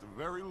 son, at the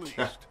very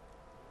least.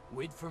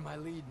 Wait for my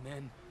lead,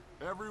 men.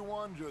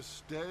 Everyone just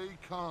stay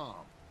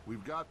calm.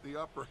 We've got the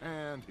upper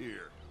hand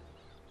here.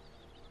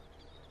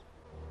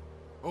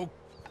 Oh.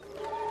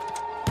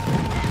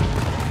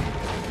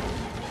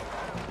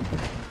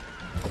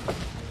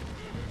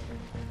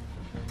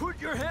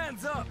 Put your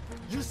hands up!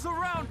 You're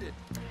surrounded!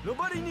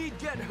 Nobody need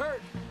get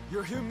hurt!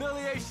 Your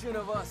humiliation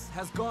of us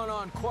has gone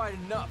on quite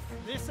enough.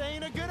 This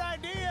ain't a good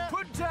idea!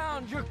 Put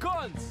down your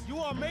guns! You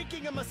are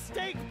making a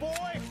mistake,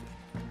 boy!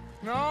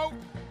 No,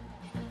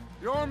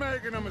 you're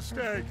making a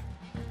mistake.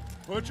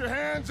 Put your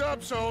hands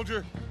up,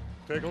 soldier.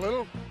 Take a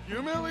little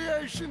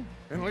humiliation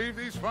and leave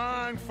these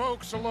fine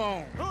folks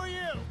alone. Who are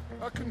you?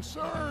 A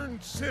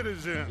concerned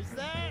citizen. Is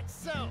that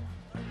so?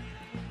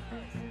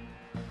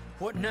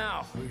 What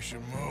now? We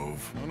should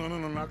move. No,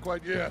 not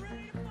quite yet.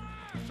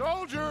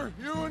 Soldier,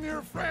 you and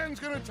your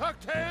friends gonna tuck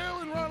tail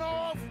and run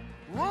off?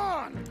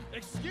 Run!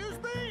 Excuse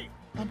me?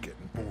 I'm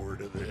getting bored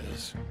of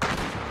this.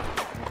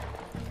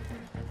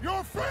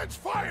 Your friends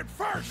fired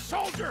first,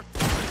 soldier!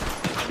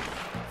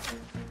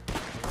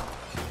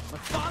 My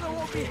father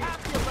won't be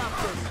happy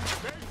about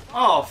this!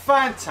 Oh,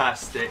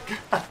 fantastic.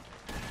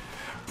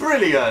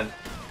 Brilliant.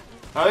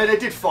 I mean, they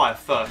did fire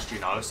first, you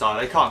know, so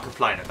they can't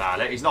complain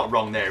about it. He's not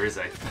wrong there, is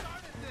he?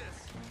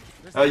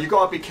 You've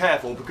got to be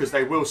careful because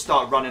they will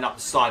start running up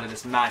the side of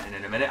this mountain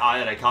in a minute. Oh,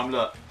 here they come,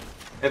 look.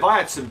 If I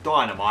had some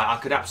dynamite, I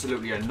could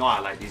absolutely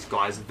annihilate these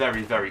guys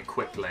very, very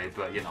quickly.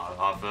 But, you know,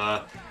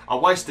 I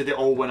wasted it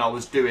all when I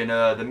was doing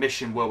the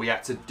mission where we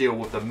had to deal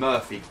with the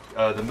Murphy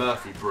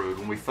brood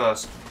when we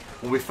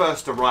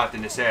first arrived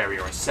in this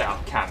area and set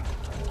up camp.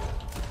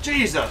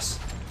 Jesus!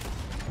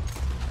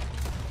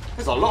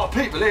 There's a lot of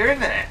people here,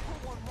 isn't there?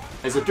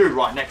 There's a dude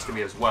right next to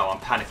me as well. I'm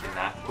panicking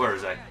now. Where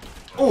is he?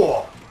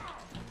 Oh!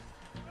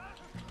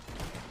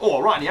 Oh,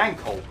 right in the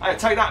ankle. Hey,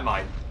 take that,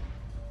 mate.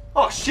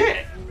 Oh,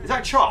 shit. Is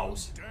that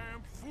Charles?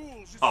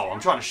 Oh, I'm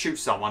trying to shoot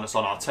someone that's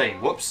on our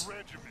team. Whoops.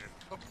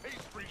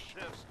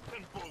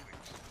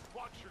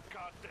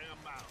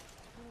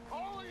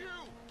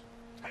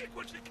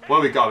 Where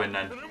are we going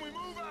then?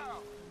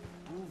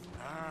 Move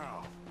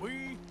now.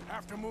 We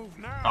have to move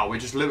now. Oh, we're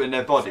just looting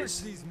their bodies.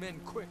 Search these men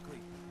quickly,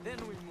 then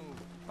we move.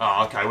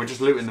 Oh, okay. We're just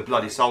looting the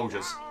bloody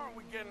soldiers. How are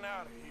we getting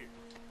out of here?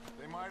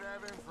 They might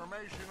have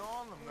information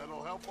on them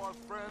that'll help our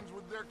friends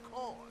with their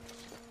cause.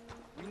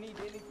 We need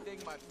anything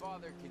my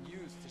father can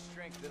use to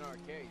strengthen our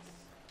case.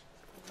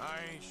 I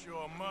ain't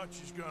sure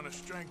much is gonna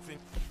strengthen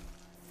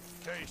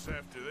case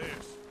after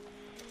this.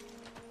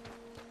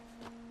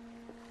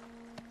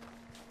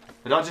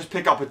 Did I just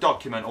pick up a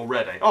document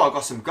already? Oh, I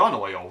got some gun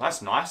oil.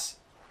 That's nice.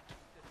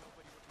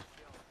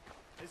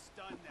 It's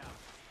done now.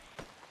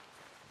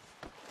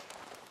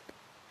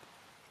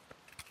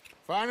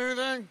 Find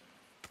anything?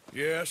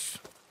 Yes.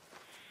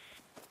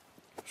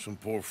 Some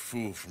poor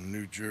fool from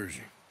New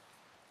Jersey.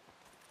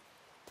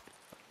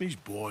 These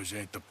boys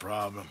ain't the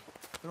problem.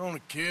 They're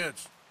only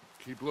kids.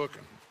 Keep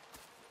looking.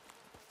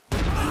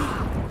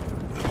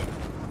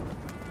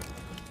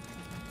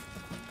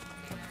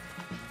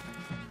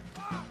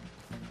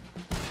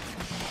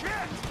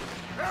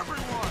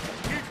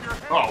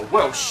 Oh,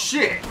 well,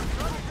 shit.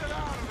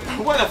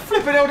 Where the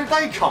flippin' hell did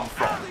they come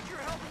from?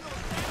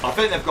 I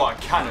think they've got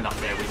a cannon up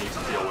there we need to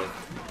deal with.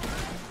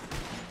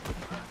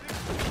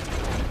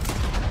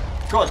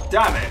 God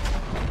damn it.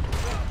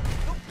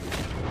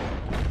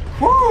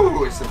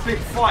 Woo! It's a big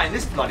fight in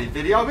this bloody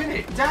video, isn't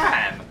it?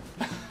 Damn!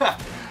 A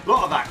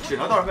lot of action.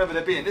 I don't remember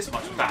there being this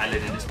much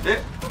battling in this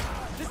bit.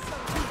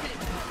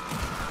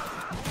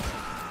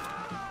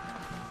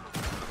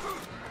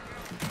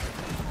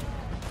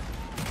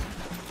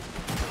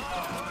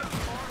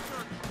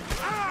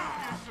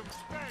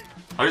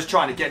 I'm just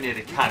trying to get near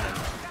the cannon.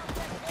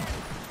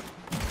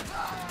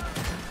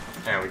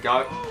 There we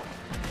go.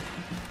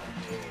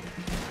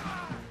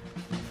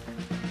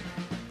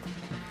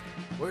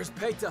 Where's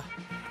Peta?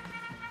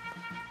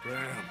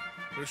 Damn.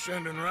 They're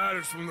sending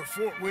riders from the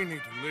fort. We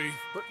need to leave.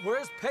 But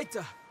where's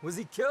Peta? Was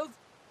he killed?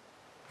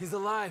 He's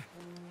alive.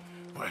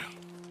 Well,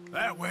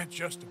 that went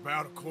just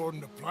about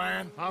according to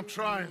plan. I'm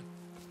trying,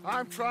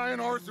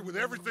 Arthur, with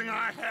everything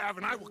I have,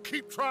 and I will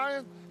keep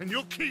trying, and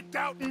you'll keep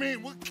doubting me,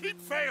 and we'll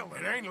keep failing.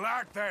 It ain't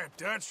like that,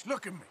 Dutch.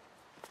 Look at me.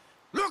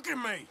 Look at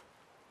me!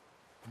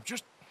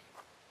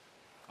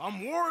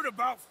 I'm worried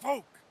about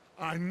folk.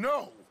 I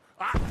know.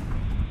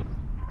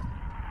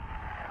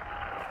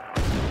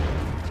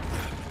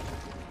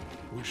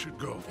 We should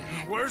go.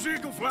 Where's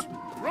Eagle Flight?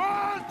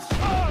 Run,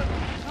 son!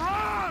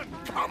 Run!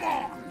 Come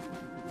on!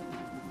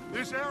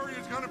 This area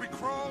is gonna be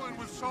crawling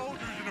with soldiers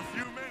in a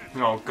few minutes.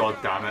 Oh, god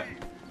damn it.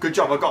 Good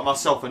job I got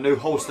myself a new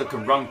horse that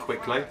can run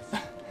quickly.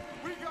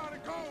 We gotta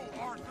go,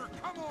 Arthur.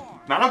 Come on!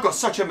 Man, I've got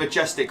such a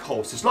majestic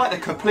horse. It's like the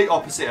complete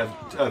opposite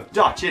of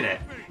Dutch, innit?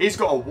 He's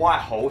got a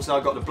white horse and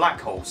I've got the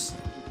black horse.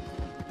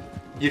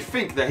 You'd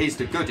think that he's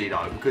the goodie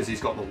though, because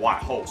he's got the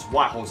white horse.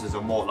 White horses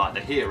are more like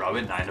the hero,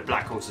 isn't they? And the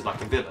black horse is like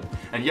a villain.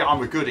 And yet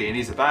I'm a goodie and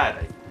he's a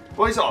baddie.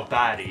 Well, he's not a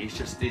baddie,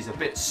 he's a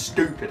bit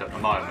stupid at the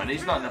moment.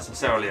 He's not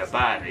necessarily a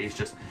baddie, he's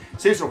just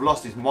seems to have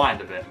lost his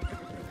mind a bit.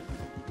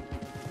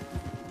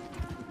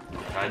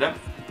 Okay then.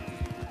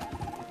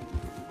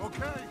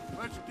 Okay,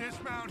 let's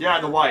dismount. Get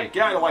out of the way,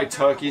 get out of the way,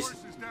 turkeys.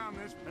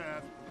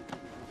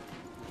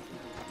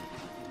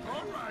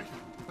 All right.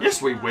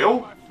 Yes, we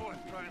will.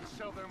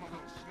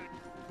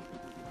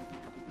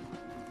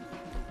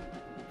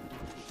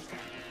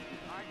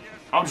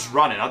 I'm just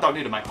running. I don't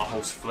need to make my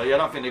horse flee. I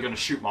don't think they're going to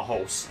shoot my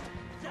horse.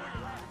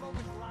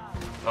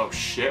 Oh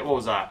shit, what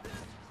was that?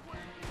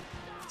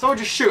 Someone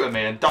just shoot at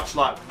me and Dutch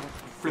like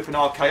flipping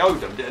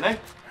RKO'd them, didn't he?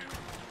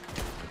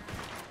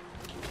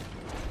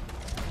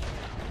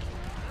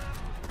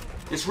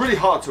 It's really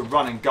hard to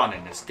run and gun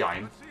in this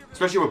game,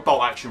 especially with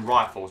bolt action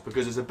rifles,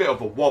 because there's a bit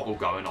of a wobble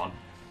going on.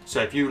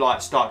 So if you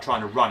like start trying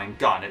to run and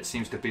gun, it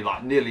seems to be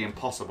like nearly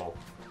impossible.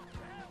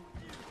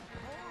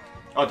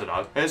 I don't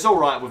know. It's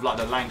alright with like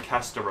the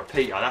Lancaster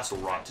repeater. That's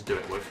alright to do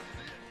it with.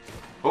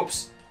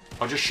 Oops.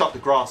 I just shot the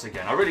grass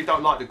again. I really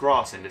don't like the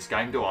grass in this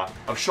game, do I?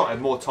 I've shot it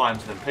more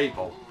times than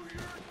people.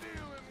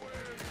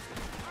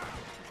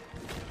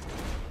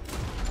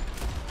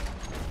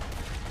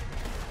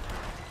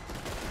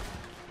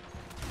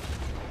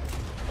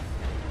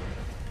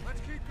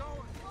 Let's keep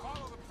going.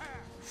 Follow the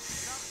path.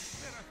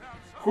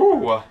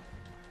 Whew.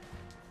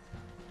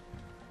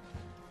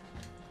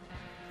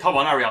 Come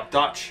on, hurry up,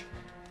 Dutch.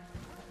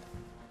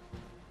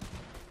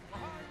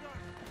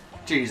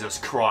 Jesus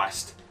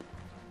Christ.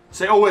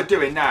 See, all we're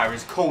doing now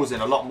is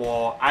causing a lot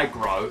more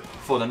aggro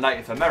for the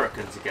Native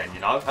Americans again, you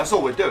know? That's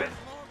all we're doing.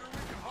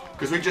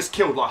 Because we just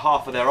killed like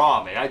half of their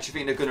army. How do you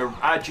think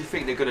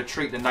they're gonna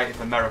treat the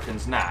Native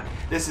Americans now?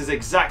 This is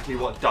exactly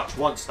what Dutch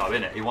wants though,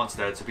 isn't it? He wants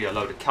there to be a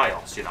load of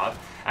chaos, you know?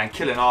 And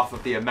killing half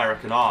of the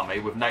American army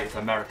with Native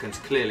Americans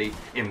clearly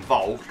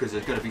involved, because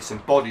there's gonna be some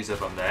bodies of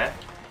them there.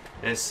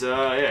 It's,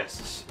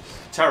 it's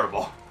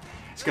terrible.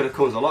 It's gonna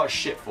cause a lot of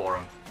shit for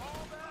him.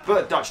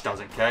 But Dutch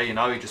doesn't care, you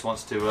know, he just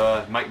wants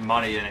to make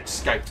money and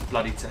escape to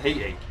bloody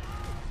Tahiti.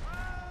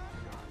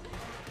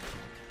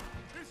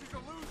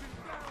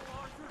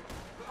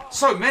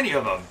 So many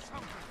of them!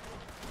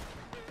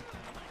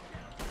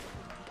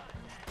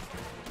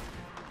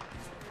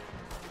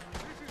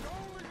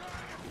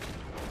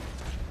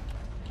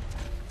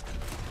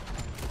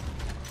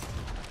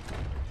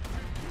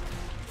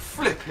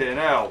 Flipping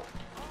hell!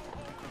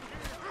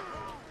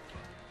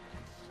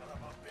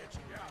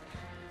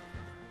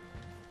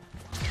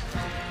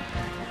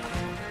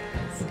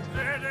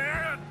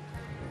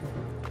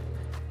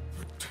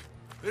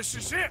 This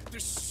is it.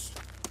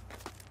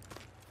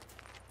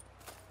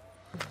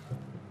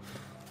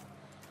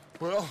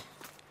 Well,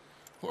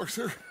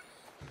 Arthur.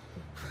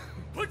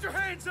 Put your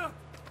hands up!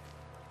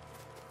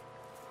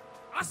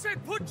 I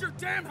said put your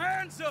damn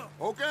hands up!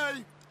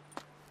 Okay.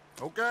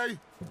 Okay.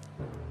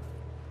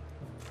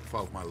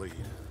 Follow my lead.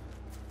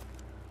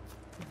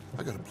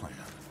 I got a plan.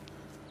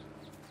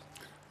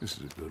 This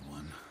is a good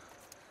one.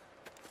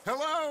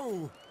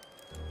 Hello,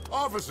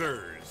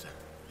 officers.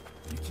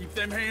 You keep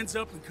them hands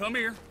up and come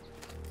here.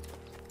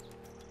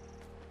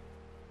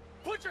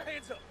 Put your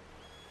hands up!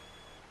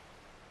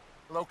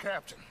 Hello,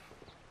 Captain.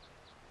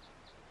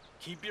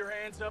 Keep your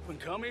hands up and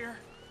come here.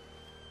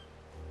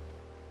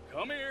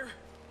 Come here.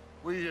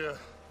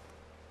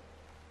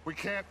 We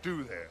can't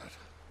do that.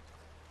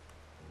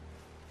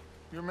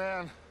 Your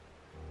man...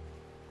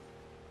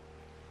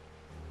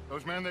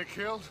 Those men they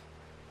killed?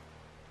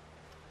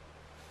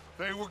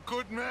 They were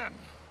good men.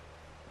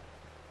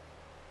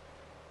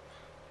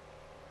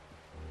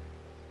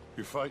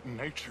 You're fighting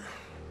nature,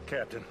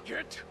 Captain.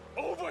 Get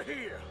over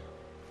here!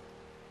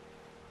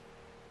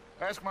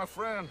 Ask my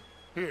friend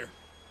here.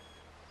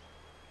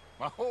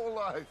 My whole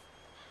life,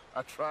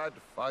 I tried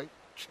to fight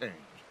change.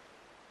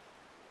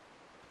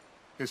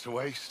 It's a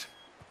waste.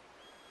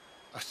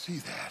 I see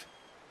that.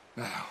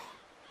 Now,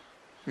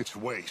 it's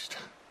waste.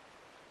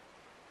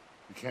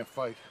 You can't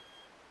fight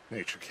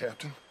nature,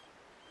 Captain.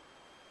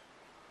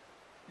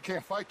 You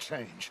can't fight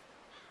change.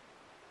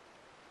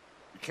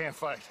 You can't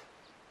fight.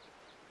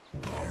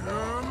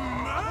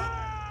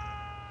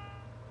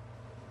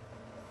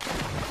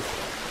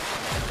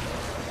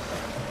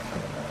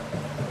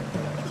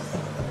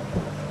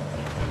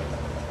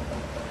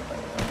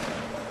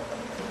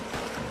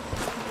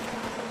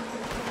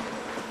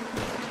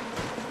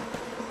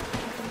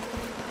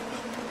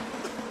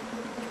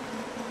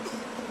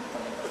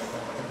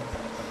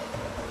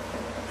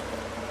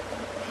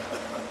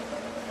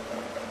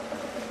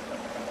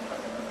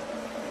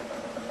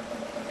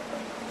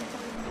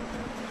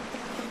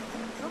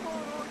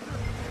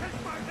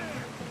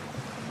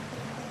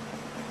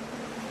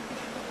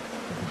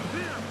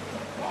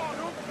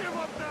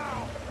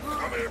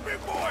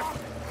 Big boy!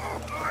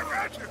 I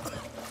got you!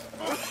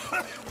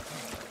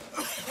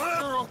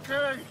 You're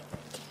okay.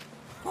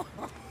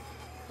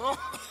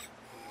 Oh,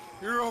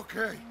 you're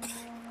okay.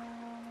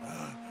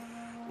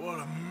 What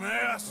a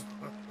mess.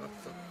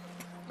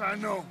 I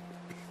know,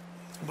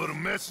 but a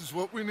mess is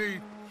what we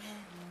need.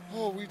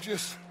 Oh, we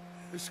just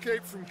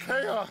escaped from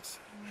chaos.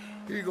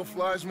 Eagle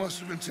flies must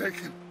have been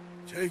taken.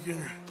 Taken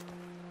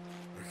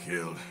or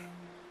killed?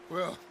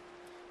 Well,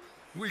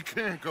 we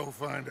can't go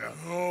find out.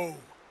 No,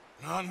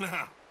 not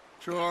now.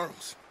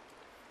 Charles,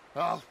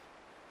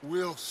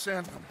 we'll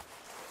send him.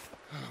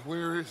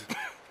 Where is he?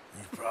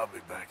 He's probably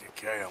back at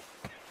camp.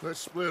 Let's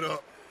split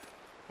up.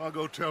 I'll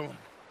go tell him.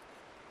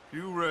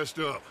 You rest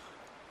up,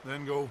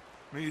 then go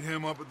meet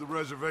him up at the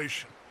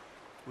reservation.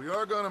 We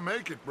are gonna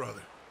make it,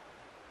 brother.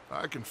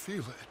 I can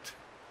feel it.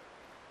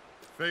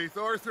 Faith,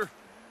 Arthur.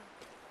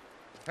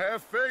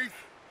 Have faith.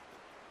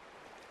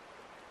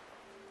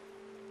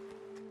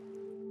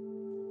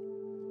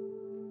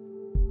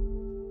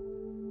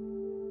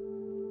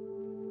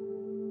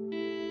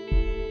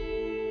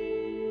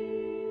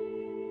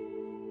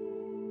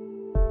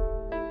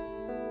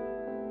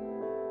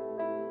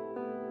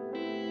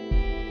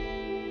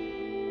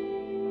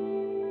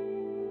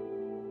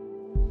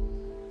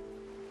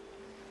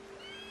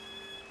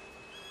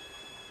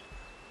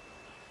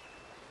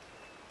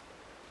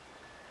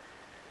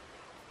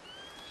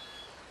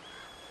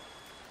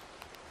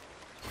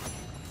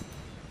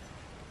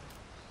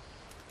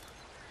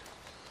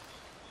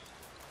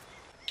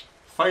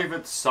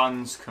 Favoured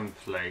sons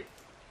complete.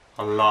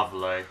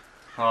 Lovely.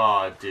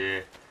 Oh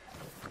dear.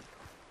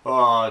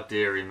 Oh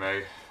dearie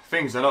me.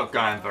 Things are not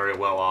going very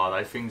well, are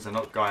they? Things are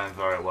not going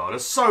very well.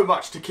 There's so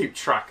much to keep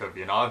track of,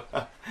 you know.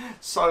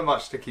 So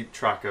much to keep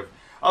track of.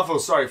 I feel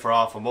sorry for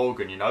Arthur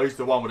Morgan, you know. He's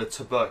the one with the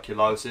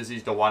tuberculosis.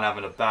 He's the one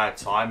having a bad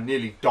time,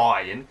 nearly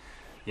dying,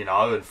 you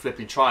know, and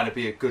flipping trying to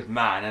be a good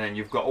man. And then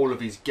you've got all of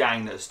his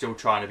gang that are still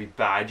trying to be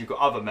bad. You've got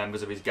other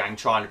members of his gang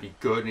trying to be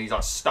good, and he's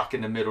like stuck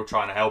in the middle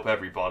trying to help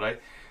everybody.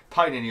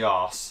 Pain in the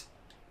arse.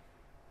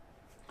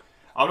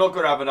 I'm not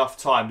going to have enough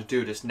time to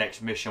do this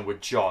next mission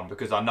with John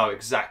because I know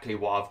exactly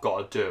what I've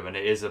got to do, and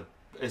it's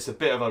a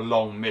bit of a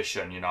long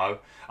mission, you know.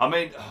 I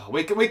mean,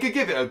 we could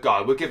give it a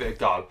go. We'll give it a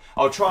go.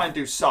 I'll try and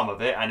do some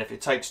of it, and if it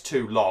takes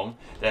too long,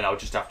 then I'll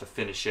just have to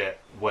finish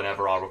it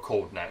whenever I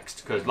record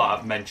next. Because, like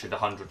I've mentioned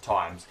 100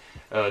 times,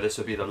 this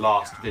will be the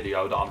last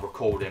video that I'm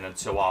recording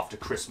until after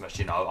Christmas.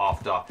 You know,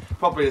 after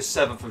probably the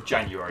 7th of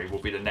January will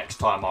be the next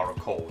time I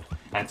record,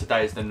 and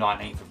today is the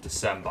 19th of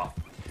December.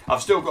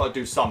 I've still got to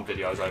do some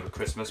videos over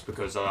Christmas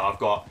because I've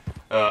got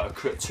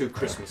 2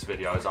 Christmas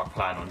videos I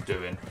plan on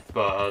doing,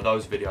 but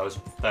those videos,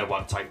 they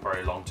won't take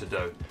very long to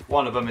do.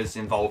 One of them is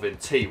involving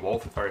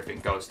T-Wolf, if everything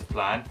goes to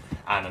plan,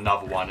 and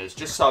another one is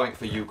just something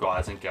for you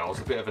guys and girls,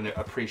 a bit of an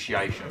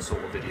appreciation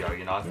sort of video,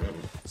 you know.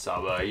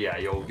 So yeah,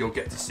 you'll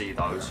get to see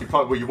those. You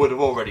would have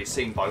already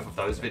seen both of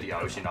those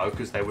videos, you know,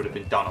 because they would have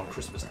been done on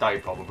Christmas Day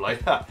probably.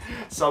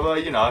 So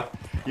you know,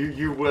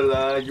 you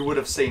would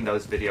have seen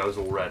those videos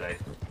already.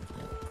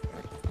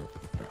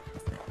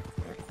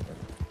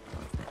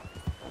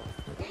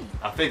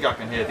 I think I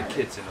can hear the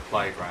kids in the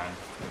playground.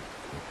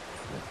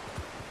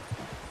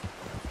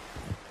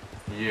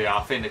 Yeah,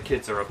 I think the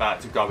kids are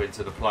about to go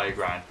into the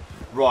playground.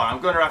 Right, I'm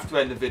going to have to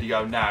end the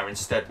video now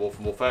instead,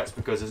 BwolfTheWolf,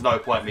 because there's no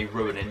point me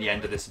ruining the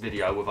end of this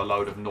video with a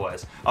load of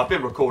noise. I've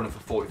been recording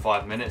for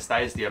 45 minutes.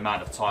 That is the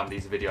amount of time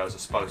these videos are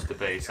supposed to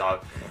be,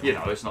 so, you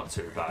know, it's not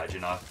too bad, you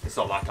know. It's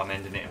not like I'm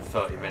ending it in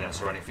 30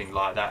 minutes or anything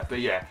like that, but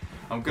yeah.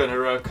 I'm going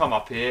to come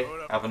up here,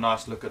 have a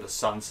nice look at the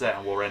sunset,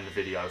 and we'll end the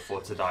video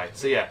for today.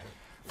 So yeah.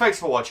 Thanks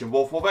for watching,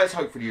 BwolfTheWolf.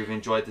 Hopefully you've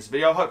enjoyed this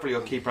video. Hopefully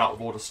you're keeping up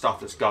with all the stuff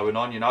that's going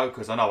on, you know,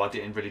 because I know I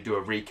didn't really do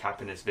a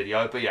recap in this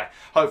video. But yeah,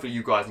 hopefully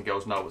you guys and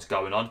girls know what's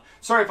going on.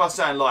 Sorry if I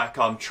sound like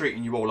I'm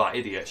treating you all like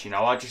idiots, you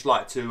know. I just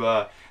like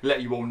to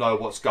let you all know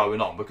what's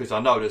going on, because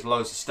I know there's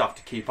loads of stuff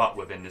to keep up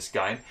with in this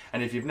game.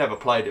 And if you've never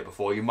played it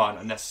before, you might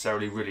not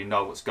necessarily really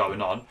know what's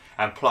going on.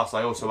 And plus,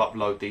 I also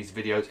upload these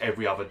videos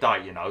every other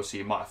day, you know, so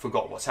you might have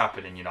forgot what's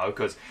happening, you know,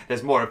 because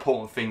there's more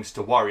important things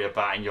to worry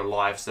about in your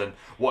lives than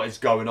what is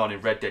going on in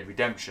Red Dead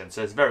Redemption. Redemption,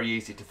 so it's very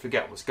easy to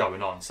forget what's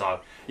going on.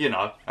 So, you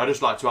know, I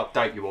just like to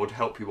update you all to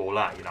help you all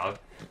out, you know.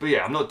 But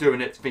yeah, I'm not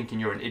doing it thinking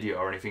you're an idiot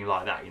or anything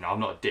like that, you know. I'm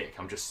not a dick.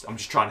 I'm just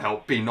trying to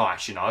help, be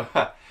nice, you know.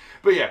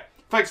 But yeah,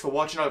 thanks for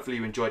watching. Hopefully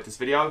you enjoyed this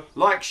video.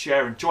 Like,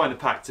 share, and join the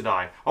pack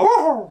today.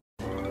 Oh!